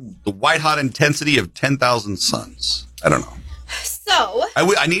hard, the white hot intensity of 10,000 suns. I don't know. So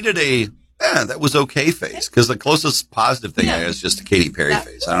I needed a, that was okay face, because the closest positive thing I have is just a Katy Perry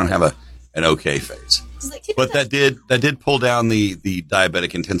face. I don't have an okay face. just like, But that did pull down the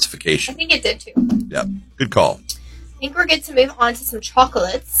diabetic I intensification. think it did too. Yep. Good call. I think we're good to move on to some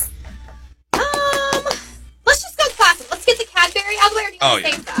chocolates. Let's just go classic. Let's get the Cadbury out of the way, or do you want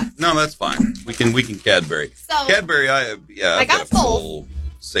to save that? No, that's fine. We can Cadbury. So Cadbury, I've I got a full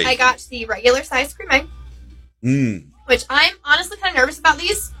safe. I got the regular size cream egg, which I'm honestly kind of nervous about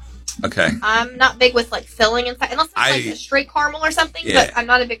these. Okay. I'm not big with like filling inside, unless it's like a straight caramel or something. Yeah. But I'm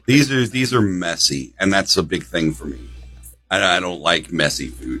not a big. These are messy, and that's a big thing for me. I don't like messy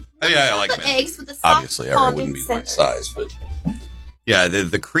food. I like the messy. eggs with the soft Obviously, I calming wouldn't be my center. size, but yeah,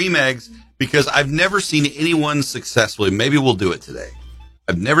 the cream eggs, because I've never seen anyone successfully. Maybe we'll do it today.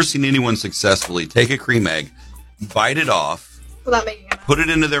 I've never seen anyone successfully take a cream egg, bite it off, without making it. put it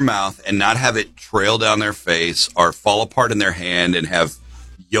into their mouth, and not have it trail down their face or fall apart in their hand and have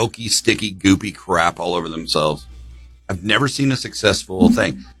yolky, sticky, goopy crap all over themselves. I've never seen a successful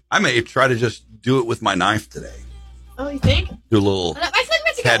thing. I may try to just do it with my knife today. Oh, you think? Do a little I feel like we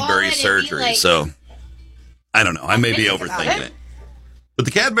have to go all in Cadbury and be surgery. like- So I don't know. I may be Think about overthinking it. it. But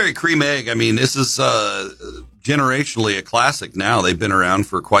the Cadbury cream egg, I mean, this is generationally a classic now. They've been around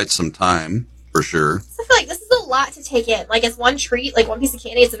for quite some time, for sure. I feel like this is a lot to take in. Like, as one treat, like one piece of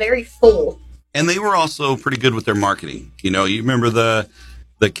candy, it's very full. And they were also pretty good with their marketing. You know, you remember the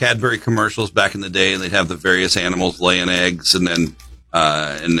Cadbury commercials back in the day, and they'd have the various animals laying eggs, and then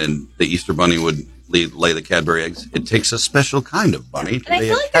the Easter Bunny would lay the Cadbury eggs. It takes a special kind of bunny to And I lay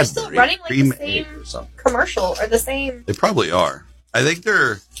feel a like they're still Cadbury running like cream the same egg or something. commercial or the same. They probably are. I think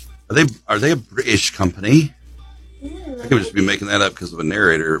are they a British company? I could just be making that up because of a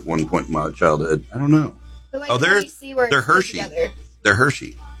narrator at one point in my childhood. I don't know. Oh, they're Hershey. They're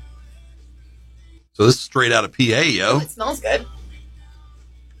Hershey. So this is straight out of PA, yo. Oh, it smells good.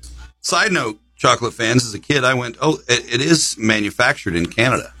 Side note, chocolate fans, as a kid, I went, it is manufactured in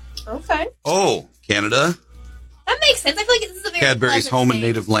Canada. Okay. Oh, Canada. That makes sense. I feel like this is a very Cadbury's pleasant home and state.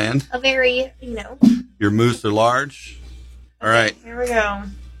 native land. A very, you know. Your moose are large. All right. Here we go.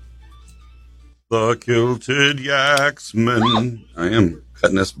 The Kilted Yaxman. I am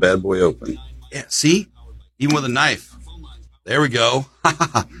cutting this bad boy open. Yeah, see? Even with a knife. There we go.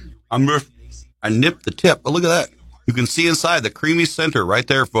 I nipped the tip. Oh, look at that. You can see inside the creamy center right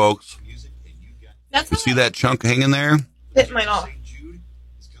there, folks. That's You see that chunk hanging there? bit mine off.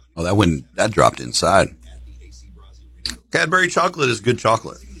 Oh, that dropped inside. Cadbury chocolate is good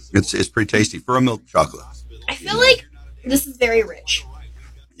chocolate. It's pretty tasty for a milk chocolate. I feel like this is very rich.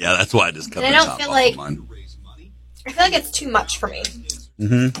 Yeah, that's why I just cut And the I don't top feel off like- of mine. I feel like it's too much for me.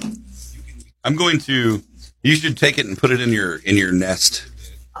 I'm going to. You should take it and put it in your nest.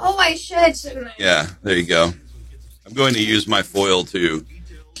 Oh, I should, shouldn't I? Yeah, there you go. I'm going to use my foil to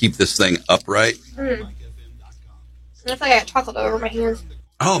keep this thing upright. I feel like I got chocolate all over my hands.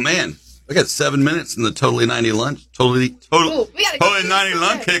 Oh man, I got 7 minutes in the Totally 90 lunch. Totally Ooh, we gotta go Totally through 90 this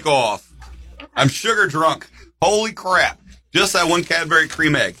lunch quick. kickoff. I'm sugar drunk. Holy crap! Just that one Cadbury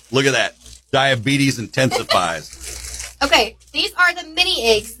cream egg. Look at that. Diabetes intensifies. Okay, these are the mini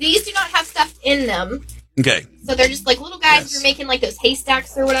eggs. These do not have stuff in them. Okay, So they're just like little guys. Yes. You're making like those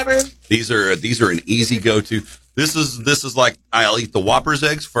haystacks or whatever. these are an easy go-to. This is like I'll eat the Whopper's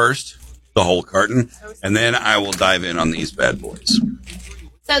eggs first, the whole carton, and then I will dive in on these bad boys.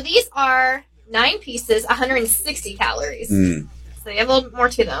 So these are 9 pieces, 160 calories. So they have a little more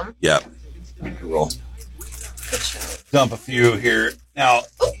to them. Yep. Roll. Good show. Dump a few here. Now,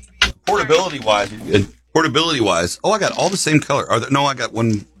 portability wise, oh, I got all the same color. No, I got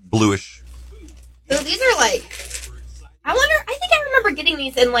one bluish. So these are like, I think I remember getting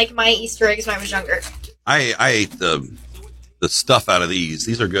these in like my Easter eggs when I was younger. I ate the stuff out of these.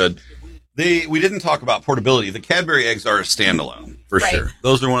 These are good. We didn't talk about portability. The Cadbury eggs are a standalone for Right. sure.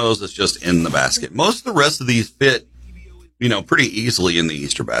 Those are one of those that's just in the basket. Most of the rest of these fit, pretty easily in the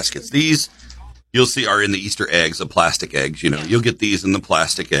Easter baskets. These you'll see are in the Easter eggs, the plastic eggs. You'll get these in the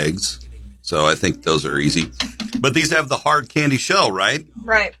plastic eggs. So I think those are easy. But these have the hard candy shell, right?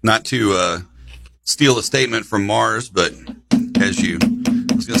 Right. Not to steal a statement from Mars, but I was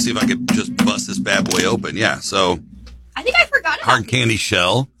going to see if I could just bust this bad boy open. Yeah, so I think I forgot about hard these. candy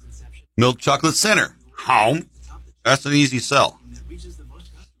shell, milk chocolate center. Home. That's an easy sell.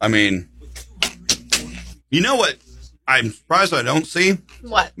 I mean, you know what? I'm surprised I don't see.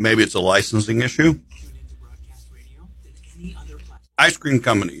 What? Maybe it's a licensing issue. Ice cream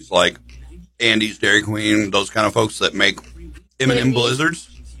companies like Andy's, Dairy Queen, those kind of folks that make M&M blizzards,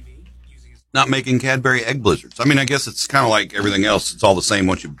 not making Cadbury egg blizzards. I mean, I guess it's kind of like everything else. It's all the same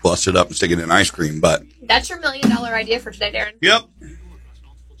once you bust it up and stick it in ice cream. But That's your $1 million idea for today, Darren. yep,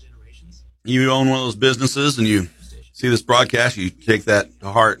 you own one of those businesses and you see this broadcast, you take that to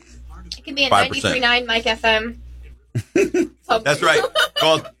heart. It can be a 5%. 93.9 Mike FM. That's right.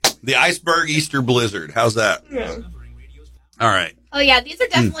 Called the Iceberg Easter Blizzard. How's that? Yeah. All right. Oh, yeah, these are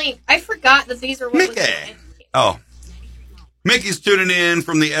definitely... I forgot that these are what was Mickey. in it. Oh, Mickey's tuning in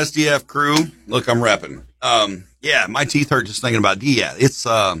from the SDF crew. Look, I'm repping. Yeah, my teeth hurt just thinking about yeah. It's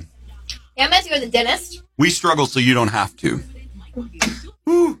Yeah, I'm about to go to the dentist. we struggle so you don't have to.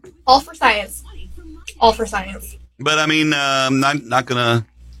 All for science. All for science. But I mean, I'm not gotta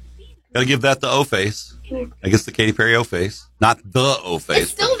give that the O face. I guess the Katy Perry O face, not the O face.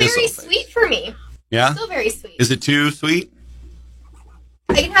 It's still but this very O-face. sweet for me. Yeah, Still very sweet. is it too sweet?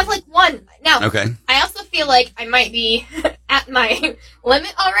 I can have like one. Now, Okay. I also feel like I might be at my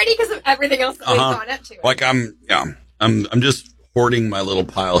limit already because of everything else that we've Uh-huh. gone up to. Like I'm just hoarding my little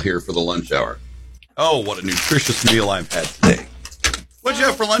pile here for the lunch hour. Oh, what a nutritious meal I've had today. What'd you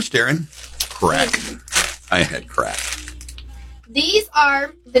have for lunch, Darren? Crack. I had crack. These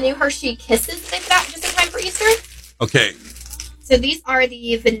are the new Hershey Kisses that they put out just in time for Easter. Okay. So these are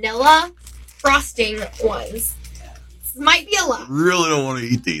the vanilla frosting ones. This might be a lot. Really don't want to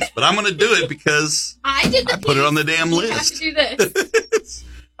eat these, but I'm going to do it because I did the I put it on the damn You have list. to do this.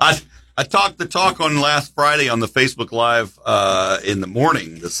 I talked the talk on last Friday on the Facebook Live in the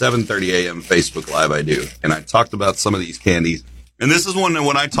morning, the 7:30 a.m. Facebook Live I do, and I talked about some of these candies. And this is one that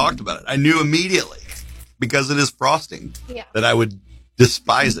when I talked about it, I knew immediately because it is frosting Yeah. that I would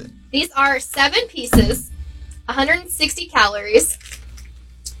despise it. These are 7 pieces, 160 calories,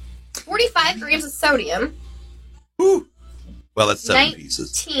 45 grams of sodium, Whew. Well, that's 7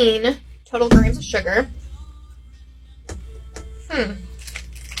 pieces. 19 total grams of sugar.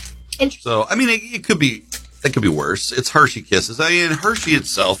 Interesting. So I mean, it could be worse. It's Hershey Kisses. I mean, Hershey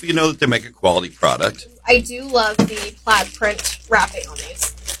itself, you know that they make a quality product. I do love the plaid print wrapping on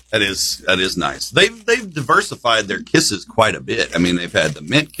these. That is nice. They've diversified their kisses quite a bit. I mean, they've had the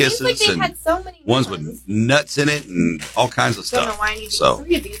mint Seems kisses like they've and had so many ones with nuts in it and all kinds of Don't stuff. know why I need to So get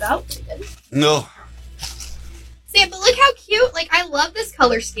 3 of these out. no, See, but look how cute. Like, I love this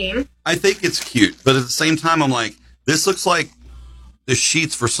color scheme. I think it's cute, but at the same time, I'm like, this looks like the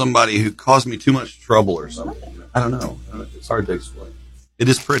sheets for somebody who caused me too much trouble or something. I don't know. It's hard to explain. It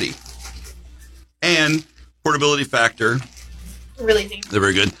is pretty, and portability factor. Really deep. They're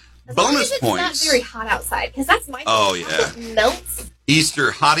very good. As long Bonus as it's points. not very hot outside, because that's my Oh, thing. yeah. Chocolate melts.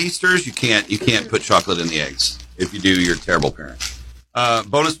 Hot Easters, you can't put chocolate in the eggs. If you do, you're a terrible parent.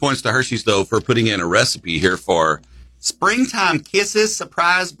 Bonus points to Hershey's though for putting in a recipe here for Springtime Kisses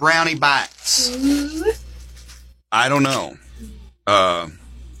Surprise Brownie Bites. I don't know.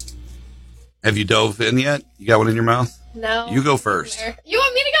 Have you dove in yet? You got one in your mouth? No. You go first. You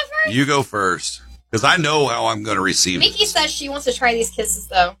want me to go first? You go first. Because I know how I'm going to receive Mickey it. says she wants to try these kisses,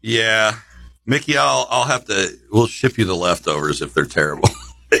 though. Yeah. Mickey, I'll have to, we'll ship you the leftovers if they're terrible.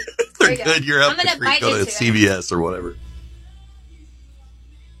 If they're There you go. good, you're up I'm gonna to bite go to into it. CVS or whatever.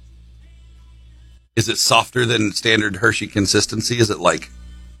 Is it softer than standard Hershey consistency? Is it like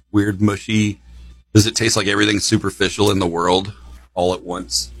weird, mushy? Does it taste like everything superficial in the world all at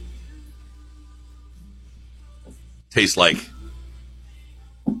once? Tastes like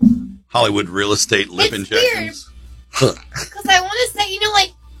Hollywood real estate lip It's injections. Because I want to say,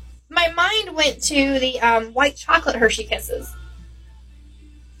 like, my mind went to the white chocolate Hershey Kisses.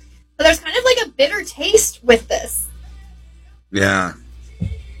 But there's kind of like a bitter taste with this. Yeah.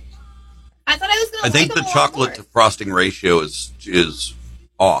 I thought I was going to I think the chocolate to frosting ratio is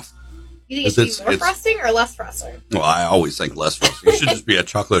off. You think it should it's- be more it's- frosting or less frosting? Well, I always think less frosting. It should just be a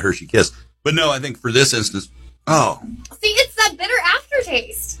chocolate Hershey Kiss. But no, I think for this instance, See, it's that bitter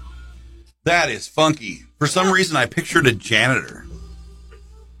aftertaste. that is funky. For some reason, I pictured a janitor.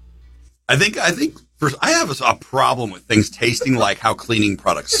 I think I have a problem with things tasting like how cleaning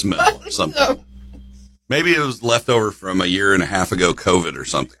products smell or something. So, Maybe it was leftover from a year and a half ago COVID or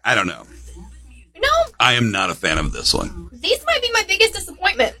something. I don't know. I am not a fan of this one. These might be my biggest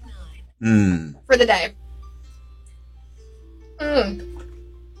disappointment for the day.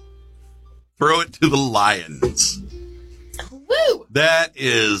 Throw it to the lions. Woo!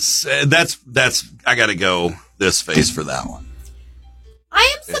 That's I got to go this face for that one.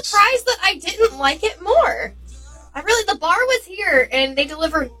 I am surprised that I didn't like it more. The bar was here, and they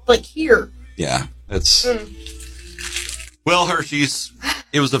delivered, like, here. Yeah, it's... Well, Hershey's,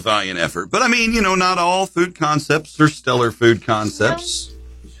 it was a valiant effort. But, I mean, not all food concepts are stellar food concepts.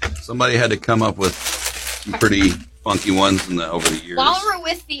 Somebody had to come up with some pretty funky ones over the years. While we're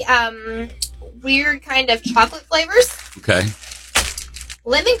with the weird kind of chocolate flavors, Okay.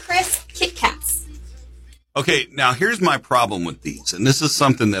 Lemon Crisp Kit Kats. Okay, now here's my problem with these, and this is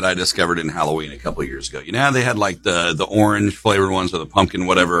something that I discovered in Halloween a couple of years ago. You know how they had like the orange flavored ones or the pumpkin,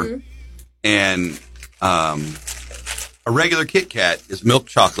 whatever, and a regular Kit Kat is milk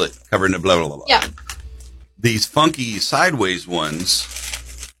chocolate covered in blah, blah, blah, blah. Yeah. These funky sideways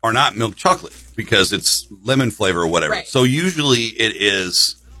ones are not milk chocolate because it's lemon flavor or whatever. Right. So usually it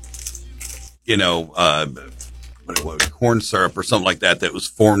is, corn syrup or something like that was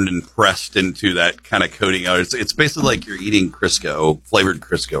formed and pressed into that kind of coating. It's basically like you're eating Crisco, flavored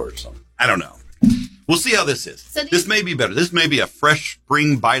Crisco or something. I don't know. We'll see how this is. So this may be better. This may be a fresh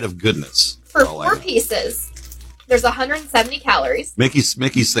spring bite of goodness. For 4 pieces, there's 170 calories.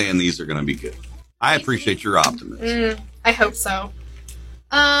 Mickey's saying these are going to be good. I appreciate your optimism. I hope so.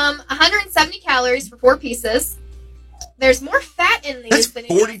 170 calories for 4 pieces. There's more fat in these That's than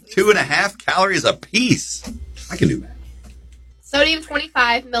 42 and a half calories a piece. I can do that. Sodium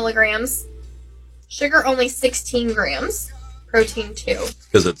 25 milligrams. Sugar only 16 grams. Protein 2.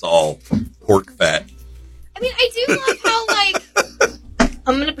 Because it's all pork fat. I mean, I do love how,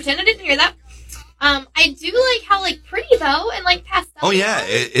 I'm going to pretend I didn't hear that. I do like how, pretty, though, and, pastel. Oh, yeah.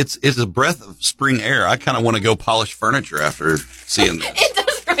 It's a breath of spring air. I kind of want to go polish furniture after seeing this. It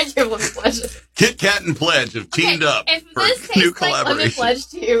does remind you of Lemon Pledge. Kit Kat and Pledge have teamed up if for this a new tastes like Lemon collaboration. Pledge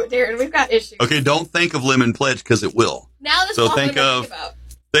to you, Darren, we've got issues. Okay, don't think of Lemon Pledge because it will. Now this So is all think I'm of-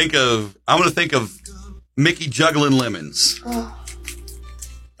 thinking about. I'm going to think of Mickey juggling lemons. Oh.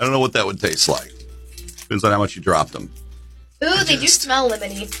 I don't know what that would taste like. Depends on how much you dropped them. Ooh, they do smell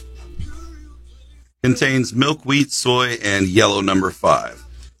lemony. Contains milk, wheat, soy, and yellow number 5.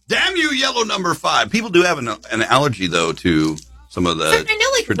 Damn you, yellow number 5. People do have an allergy, though, to some of the I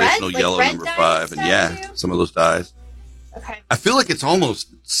know, traditional red, yellow red number dye 5. and And stuff, yeah, too. some of those dyes. Okay. I feel like it's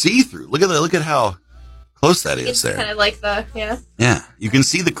almost see-through. Look at how close that is It's there. kind of like the, yeah. Yeah, you can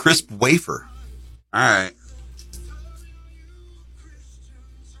see the crisp wafer. All right.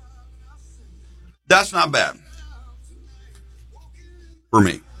 That's not bad. For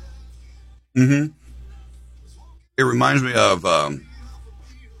me. Mm-hmm. It reminds me of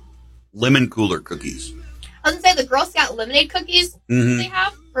lemon cooler cookies. I was going to say, the Girl Scout lemonade cookies they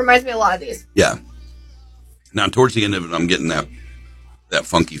have reminds me a lot of these. Yeah. Now, towards the end of it, I'm getting that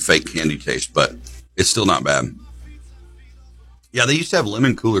funky fake candy taste, but it's still not bad. Yeah, they used to have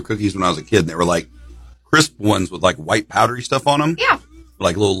lemon cooler cookies when I was a kid, and they were like crisp ones with like white powdery stuff on them. Yeah.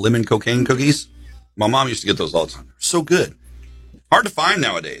 Like little lemon cocaine cookies. My mom used to get those all the time. They're so good. Hard to find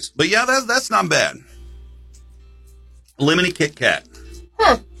nowadays. But yeah, that's not bad. Lemony Kit Kat.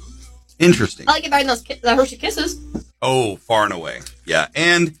 Huh. Interesting. I like it better than the Hershey Kisses. Oh, far and away. Yeah.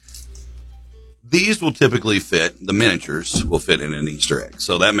 And these will typically fit, the miniatures will fit in an Easter egg.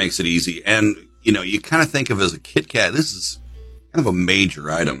 So that makes it easy. And, you kind of think of it as a Kit Kat. This is kind of a major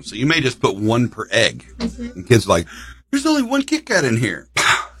item. So you may just put one per egg. Mm-hmm. And kids are like, there's only one Kit Kat in here.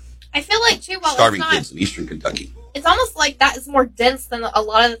 I feel like, too, while Starving it's not, kids in Eastern Kentucky. it's almost like that is more dense than a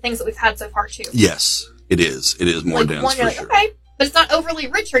lot of the things that we've had so far, too. Yes, it is. It is more dense one, for you're sure. okay, but it's not overly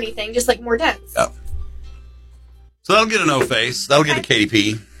rich or anything, just more dense. Yep. So that'll get a no face. That'll get a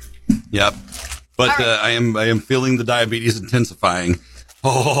KP. Yep. But All right. I am feeling the diabetes intensifying.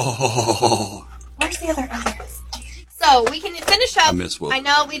 Oh. Where's the other others? So we can finish up. I miss Will. I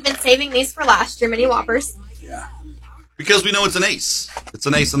know we've been saving these for last, your mini Whoppers. Yeah. Because we know it's an ace. It's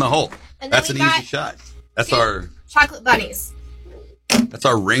an ace in the hole. And then That's an we got easy shot. That's 2 our chocolate bunnies.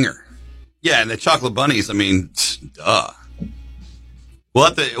 ringer. Yeah, and the chocolate bunnies, I mean, duh. We'll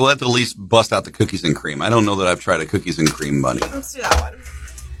have to at least bust out the cookies and cream. I don't know that I've tried a cookies and cream bunny. Let's do that one.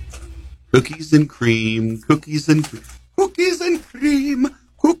 Cookies and cream, cookies and cream, cookies and cream,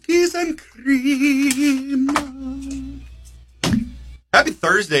 cookies and cream. Happy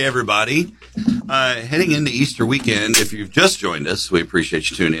Thursday, everybody. Heading into Easter weekend, if you've just joined us, we appreciate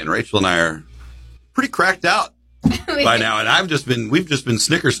you tuning in. Rachel and I are pretty cracked out by now, and we've just been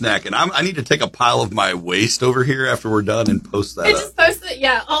snicker snacking. I need to take a pile of my waste over here after we're done and post that I up. just posted it,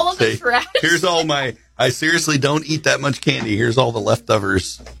 yeah, all of the Say, trash. here's all I seriously don't eat that much candy. Here's all the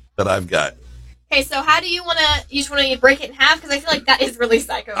leftovers that I've got. Okay, so how do you want to, you just want to break it in half? Because I feel like that is really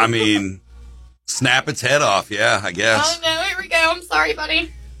psycho. I mean, Snap its head off, yeah, I guess. Oh no, here we go. I'm sorry,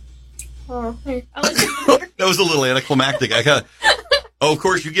 buddy. Oh, here. I'll let you That was a little anticlimactic. Oh, of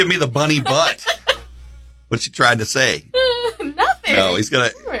course, you give me the bunny butt. What you tried to say? Nothing. No, he's gonna.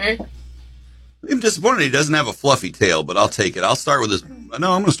 Sure. I'm disappointed he doesn't have a fluffy tail, but I'll take it. I'll start with his.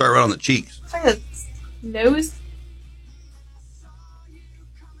 No, I'm going to start right on the cheeks. Try the nose.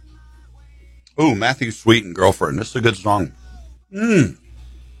 Ooh, Matthew Sweet, Girlfriend. This is a good song.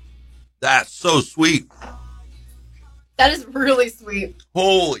 That's so sweet. That is really sweet.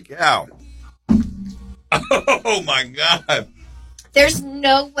 Holy cow. Oh, my God. There's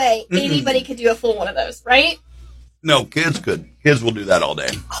no way anybody could do a full one of those, right? No, kids could. Kids will do that all day.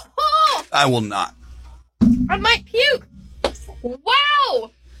 Oh, I will not. I might puke.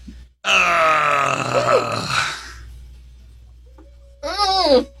 Wow.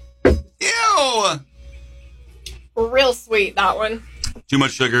 Ew. Real sweet, that one. Too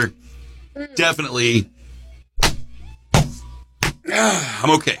much sugar. Definitely.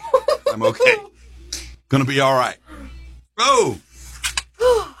 I'm okay. I'm okay. Gonna be all right. Oh,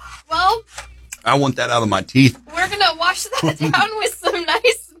 Well, I want that out of my teeth. we're going to wash that down with some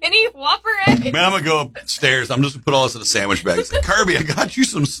nice mini Whopper eggs. Man, I'm gonna go upstairs. I'm just gonna put all this in a sandwich bag. Kirby, I got you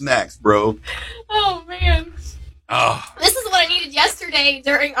some snacks, bro. Oh, man. Oh, This is what I needed yesterday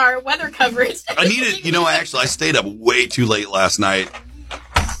during our weather coverage. I needed, I stayed up way too late last night.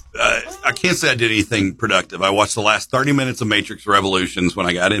 I can't say I did anything productive. I watched the last 30 minutes of Matrix Revolutions when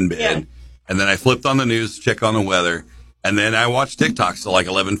I got in bed. Yeah. And then I flipped on the news, check on the weather. And then I watched TikToks till like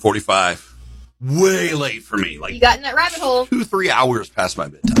 11:45. Way late for me. You Like got in that rabbit hole. 2-3 hours past my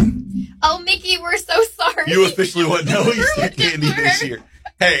bedtime. Oh, Mickey, we're so sorry. You officially want no We're Easter candy different. this year.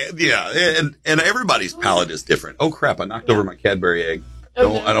 Hey, yeah, and everybody's palate is different. Oh crap! I knocked over my Cadbury egg.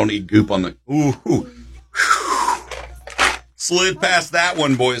 Oh, no. I don't need goop on the. Ooh. Slid past that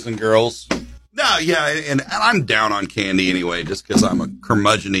one, boys and girls. No, yeah, and I'm down on candy anyway, just because I'm a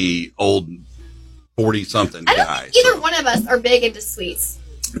curmudgeon-y old 40-something I don't guy. think either so. one of us are big into sweets.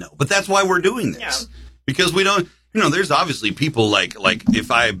 No, but that's why we're doing this. Yeah. Because we don't, there's obviously people like if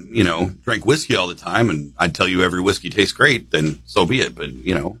I, drank whiskey all the time and I'd tell you every whiskey tastes great, then so be it. But,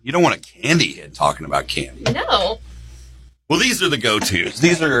 you don't want a candy head talking about candy. No. Well, these are the go-tos.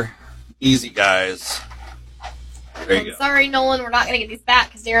 These are easy guys. There you I'm go. sorry, Nolan, we're not going to get these back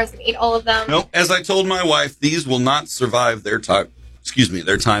because Darren's going to eat all of them. Nope. As I told my wife, these will not survive their time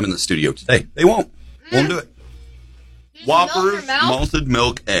in the studio today. They won't. Won't do it. Did you melt your Whoppers, mouth? malted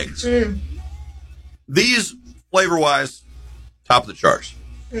milk eggs. These, flavor-wise, top of the charts.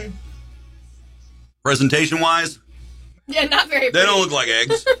 Presentation-wise, Yeah, not very they pretty. don't look like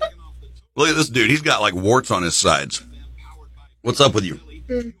eggs. Look at this dude. He's got like warts on his sides. What's up with you?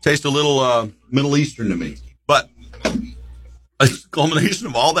 Taste a little Middle Eastern to me. But a culmination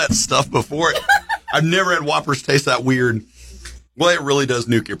of all that stuff before it. I've never had Whoppers taste that weird. Well, it really does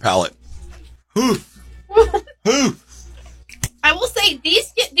nuke your palate. Whew. Whew. I will say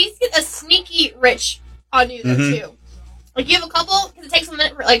these get a sneaky rich on you though too. Like you have a couple because it takes a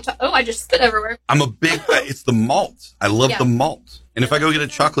minute. I just spit everywhere. I'm a big. It's the malt. I love the malt. And if I go get a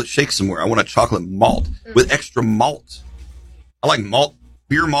chocolate shake somewhere, I want a chocolate malt with extra malt. I like malt,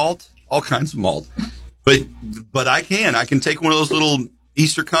 beer malt, all kinds of malt. But I can take one of those little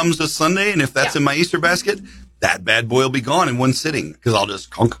Easter comes this Sunday, and if that's in my Easter basket, that bad boy will be gone in one sitting because I'll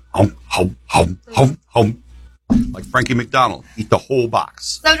just hum, like Frankie McDonald, eat the whole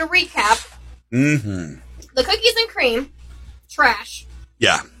box. So to recap, the cookies and cream, trash.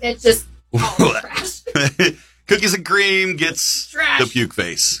 Yeah. It's just all trash. Cookies and cream gets Trash. the puke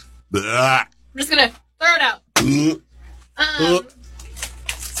face. Blah. I'm just gonna throw it out.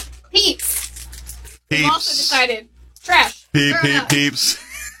 Peeps. We've also decided trash. Peep, Throw it peep, out.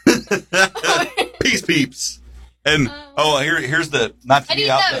 peeps. Peeps. And here's the not to I be need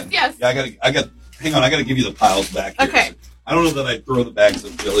out those, then. yes. Yeah, hang on, I gotta give you the piles back here. Okay. I don't know that I'd throw the bags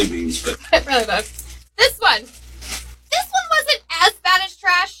of jelly beans, but It really does. This one wasn't as bad as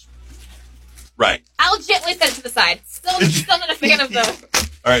trash. right. I'll gently set it to the side. Still not a fan of those.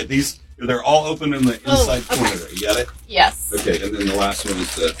 All right, they're all open in the inside okay. corner there. You got it? Yes. Okay, and then the last one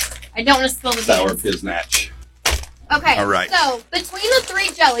is the I don't want to spill the sour beans. piznatch. Okay. All right. So between the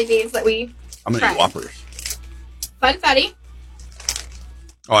 3 jelly beans that we I'm gonna tried, eat Whoppers. Funfetti,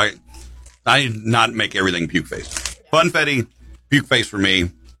 Oh, I did not make everything puke face. Funfetti, puke face for me.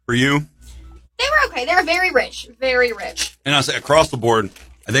 For you? they were okay. They were very rich. Very rich. And I say across the board,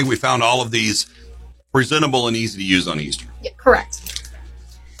 I think we found all of these presentable and easy to use on Easter. Yeah, correct.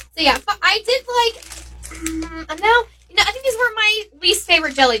 So yeah, but I did like. And now, I think these were my least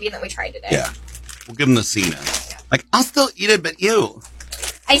favorite jelly bean that we tried today. Yeah. We'll give them the Cena. Like, I'll still eat it, but you.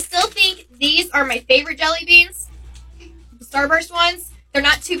 I still think these are my favorite jelly beans. The Starburst ones. They're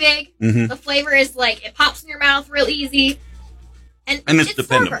not too big. Mhm. The flavor is like, it pops in your mouth real easy. And it's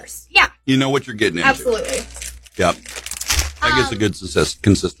dependable. Starburst. Yeah, You know what you're getting into. absolutely. Yep. That gives a good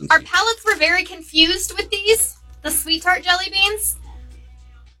consistency. Our palates were very confused with these, the sweet tart jelly beans.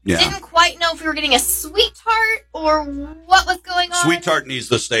 Yeah. Didn't quite know if we were getting a sweet tart or what was going on. Sweet tart needs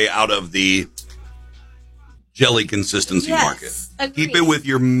to stay out of the jelly consistency Yes, market. agreed. Keep it with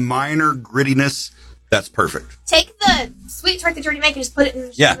your minor grittiness. That's perfect. Take the sweet tart that you already make and just put it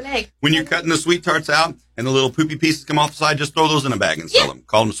in Yeah. an egg. When you're cutting the sweet tarts out and the little poopy pieces come off the side, just throw those in a bag and sell them.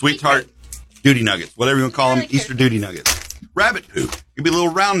 Call them sweet tart duty nuggets, whatever you want to call them, Really Easter duty nuggets. Rabbit poo. Could be little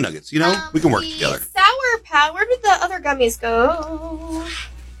round nuggets, you know? We can work the together. Sour Pow. Where did the other gummies go?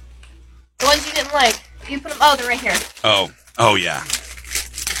 The ones you didn't like. You put them. Oh, they're right here. Oh yeah.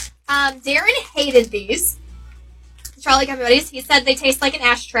 Darren hated these. Charlie Gummy Buddies. He said they taste like an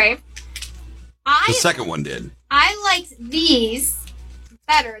ashtray. The second one did. I liked these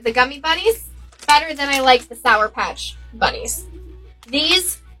better, the Gummy Bunnies, better than I liked the Sour Patch Bunnies.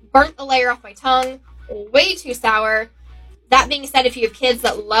 These burnt the layer off my tongue. Way too sour. That being said, if you have kids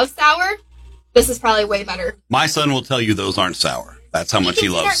that love sour, this is probably way better. My son will tell you those aren't sour. That's how much he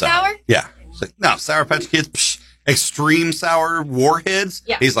think these loves aren't sour. sour? Yeah. He's like, no, Sour Patch Kids, psh, extreme sour warheads.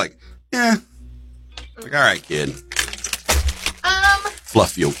 Yeah. He's like, yeah. Like, all right, kid.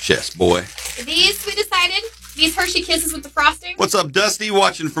 Fluff your chest, boy. These we decided. These Hershey Kisses with the frosting. What's up, Dusty?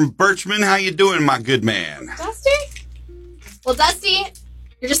 Watching from Birchman. How you doing, my good man? Dusty? Well, Dusty,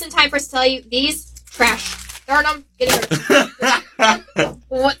 you're just in time for us to tell you these trash. Darn them. Getting rid of them.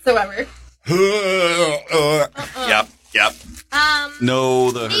 Whatsoever. Yep.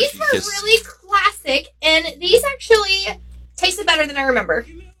 No, the These Hershey were Kiss. really classic, and these actually tasted better than I remember.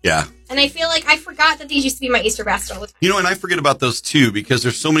 Yeah. And I feel like I forgot that these used to be my Easter basket all the time. You know, and I forget about those too because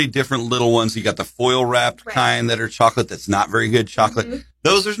there's so many different little ones. You got the foil wrapped Right. kind that are chocolate that's not very good chocolate. Mm-hmm.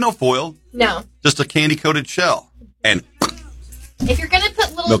 Those, there's no foil, No. just a candy coated shell. And If you're going to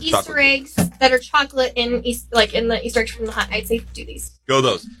put little Milk Easter chocolate. eggs that are chocolate in in the Easter eggs from the hut, I'd say do these. go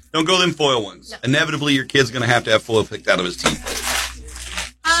those. Don't go them foil ones. No. Inevitably, your kid's going to have foil picked out of his teeth.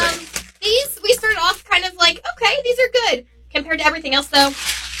 These, we started off kind of like, okay, these are good. Compared to everything else, though,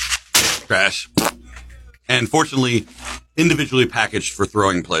 Trash. And fortunately, individually packaged for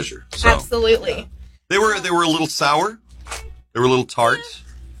throwing pleasure. So absolutely. they were a little sour. They were a little tart.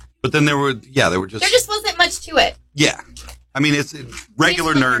 But then they were just There just wasn't much to it. yeah. I mean, it's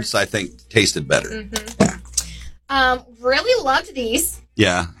regular These were- nerds. I think tasted better. Really loved these.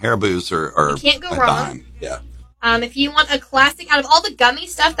 Yeah, Haribo's are You can't go a wrong. dime. Yeah. If you want a classic, out of all the gummy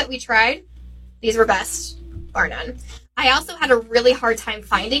stuff that we tried, these were best, bar none. I also had a really hard time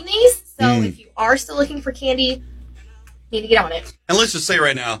finding these, so if you are still looking for candy, you need to get on it. And let's just say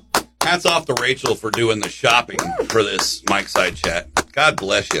right now, hats off to Rachel for doing the shopping for this Mike Side Chat. God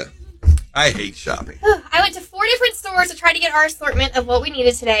bless you. I hate shopping. I went to 4 different stores to try to get our assortment of what we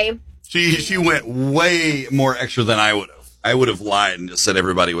needed today. She went way more extra than I would have. I would have lied and just said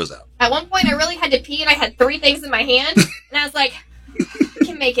everybody was out. At one point, I really had to pee, and I had 3 things in my hand, and I was like, I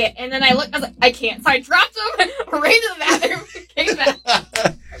can make it. And then I looked, I was like, I can't. So I dropped them, ran to the bathroom, came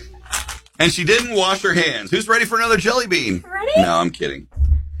back. And she didn't wash her hands. Who's ready for another jelly bean? Ready? No, I'm kidding.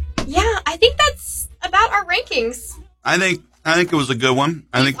 Yeah, I think that's about our rankings. I think it was a good one.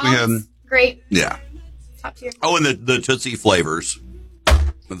 I think we had Great. yeah. Top tier. Oh, and the Tootsie flavors.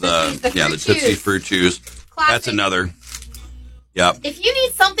 The Fruit Tootsie Chews. Fruit Chews. Classic. That's another. Yep. If you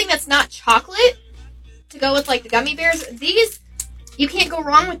need something that's not chocolate to go with like the gummy bears, these you can't go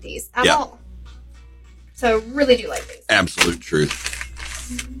wrong with these at Yeah. all. So really do like these. Absolute truth.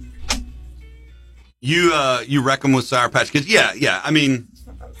 You wreck them with Sour Patch Kids? Yeah. I mean,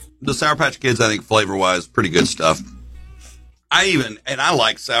 the Sour Patch Kids, I think flavor wise, pretty good stuff. I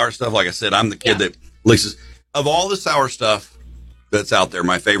like sour stuff. Like I said, I'm the kid that likes of all the sour stuff that's out there.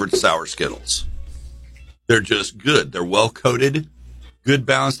 My favorite sour Skittles. They're just good. They're well coated, good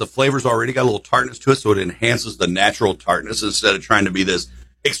balance. The flavor's already got a little tartness to it, so it enhances the natural tartness instead of trying to be this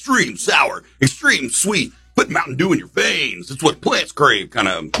extreme sour, extreme sweet. Put Mountain Dew in your veins. It's what plants crave. Kind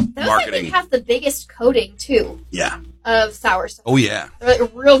of Those I marketing. think have the biggest coating too Yeah. of sour stuff. Oh yeah. They're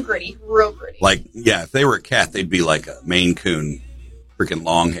like real gritty, real gritty. Like yeah, if they were a cat, they'd be like a Maine Coon, freaking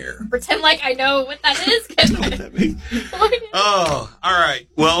long hair. Pretend like I know what that is. 'Cause- Oh, all right.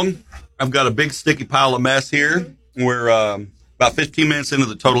 Well, I've got a big sticky pile of mess here. We're about 15 minutes into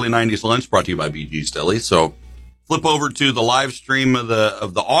the Totally 90s lunch, brought to you by BG's Deli. So flip over to the live stream of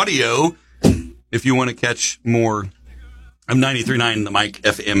the audio if you want to catch more of 93.9 the Mike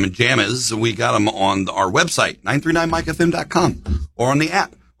FM Jammas. We got them on our website, 939mikefm.com, or on the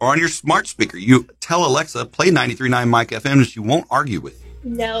app, or on your smart speaker. You tell Alexa, play 93.9 Mike FM, and she won't argue with you.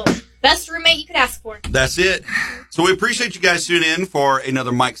 No. Best roommate you could ask for. That's it. So we appreciate you guys tuning in for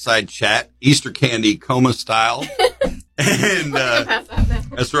another Mike Side Chat, Easter candy coma style. And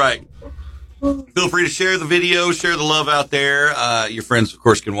that's right. Feel free to share the video, share the love out there. Your friends, of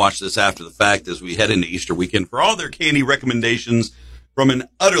course, can watch this after the fact as we head into Easter weekend for all their candy recommendations from an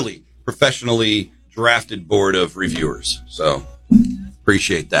utterly professionally drafted board of reviewers. So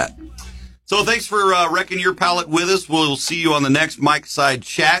appreciate that. So thanks for wrecking your palate with us. We'll see you on the next Mike Side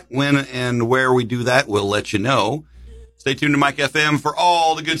Chat. When and where we do that, we'll let you know. Stay tuned to Mike FM for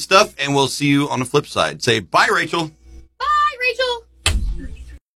all the good stuff, and we'll see you on the flip side. Say bye, Rachel. Bye, Rachel.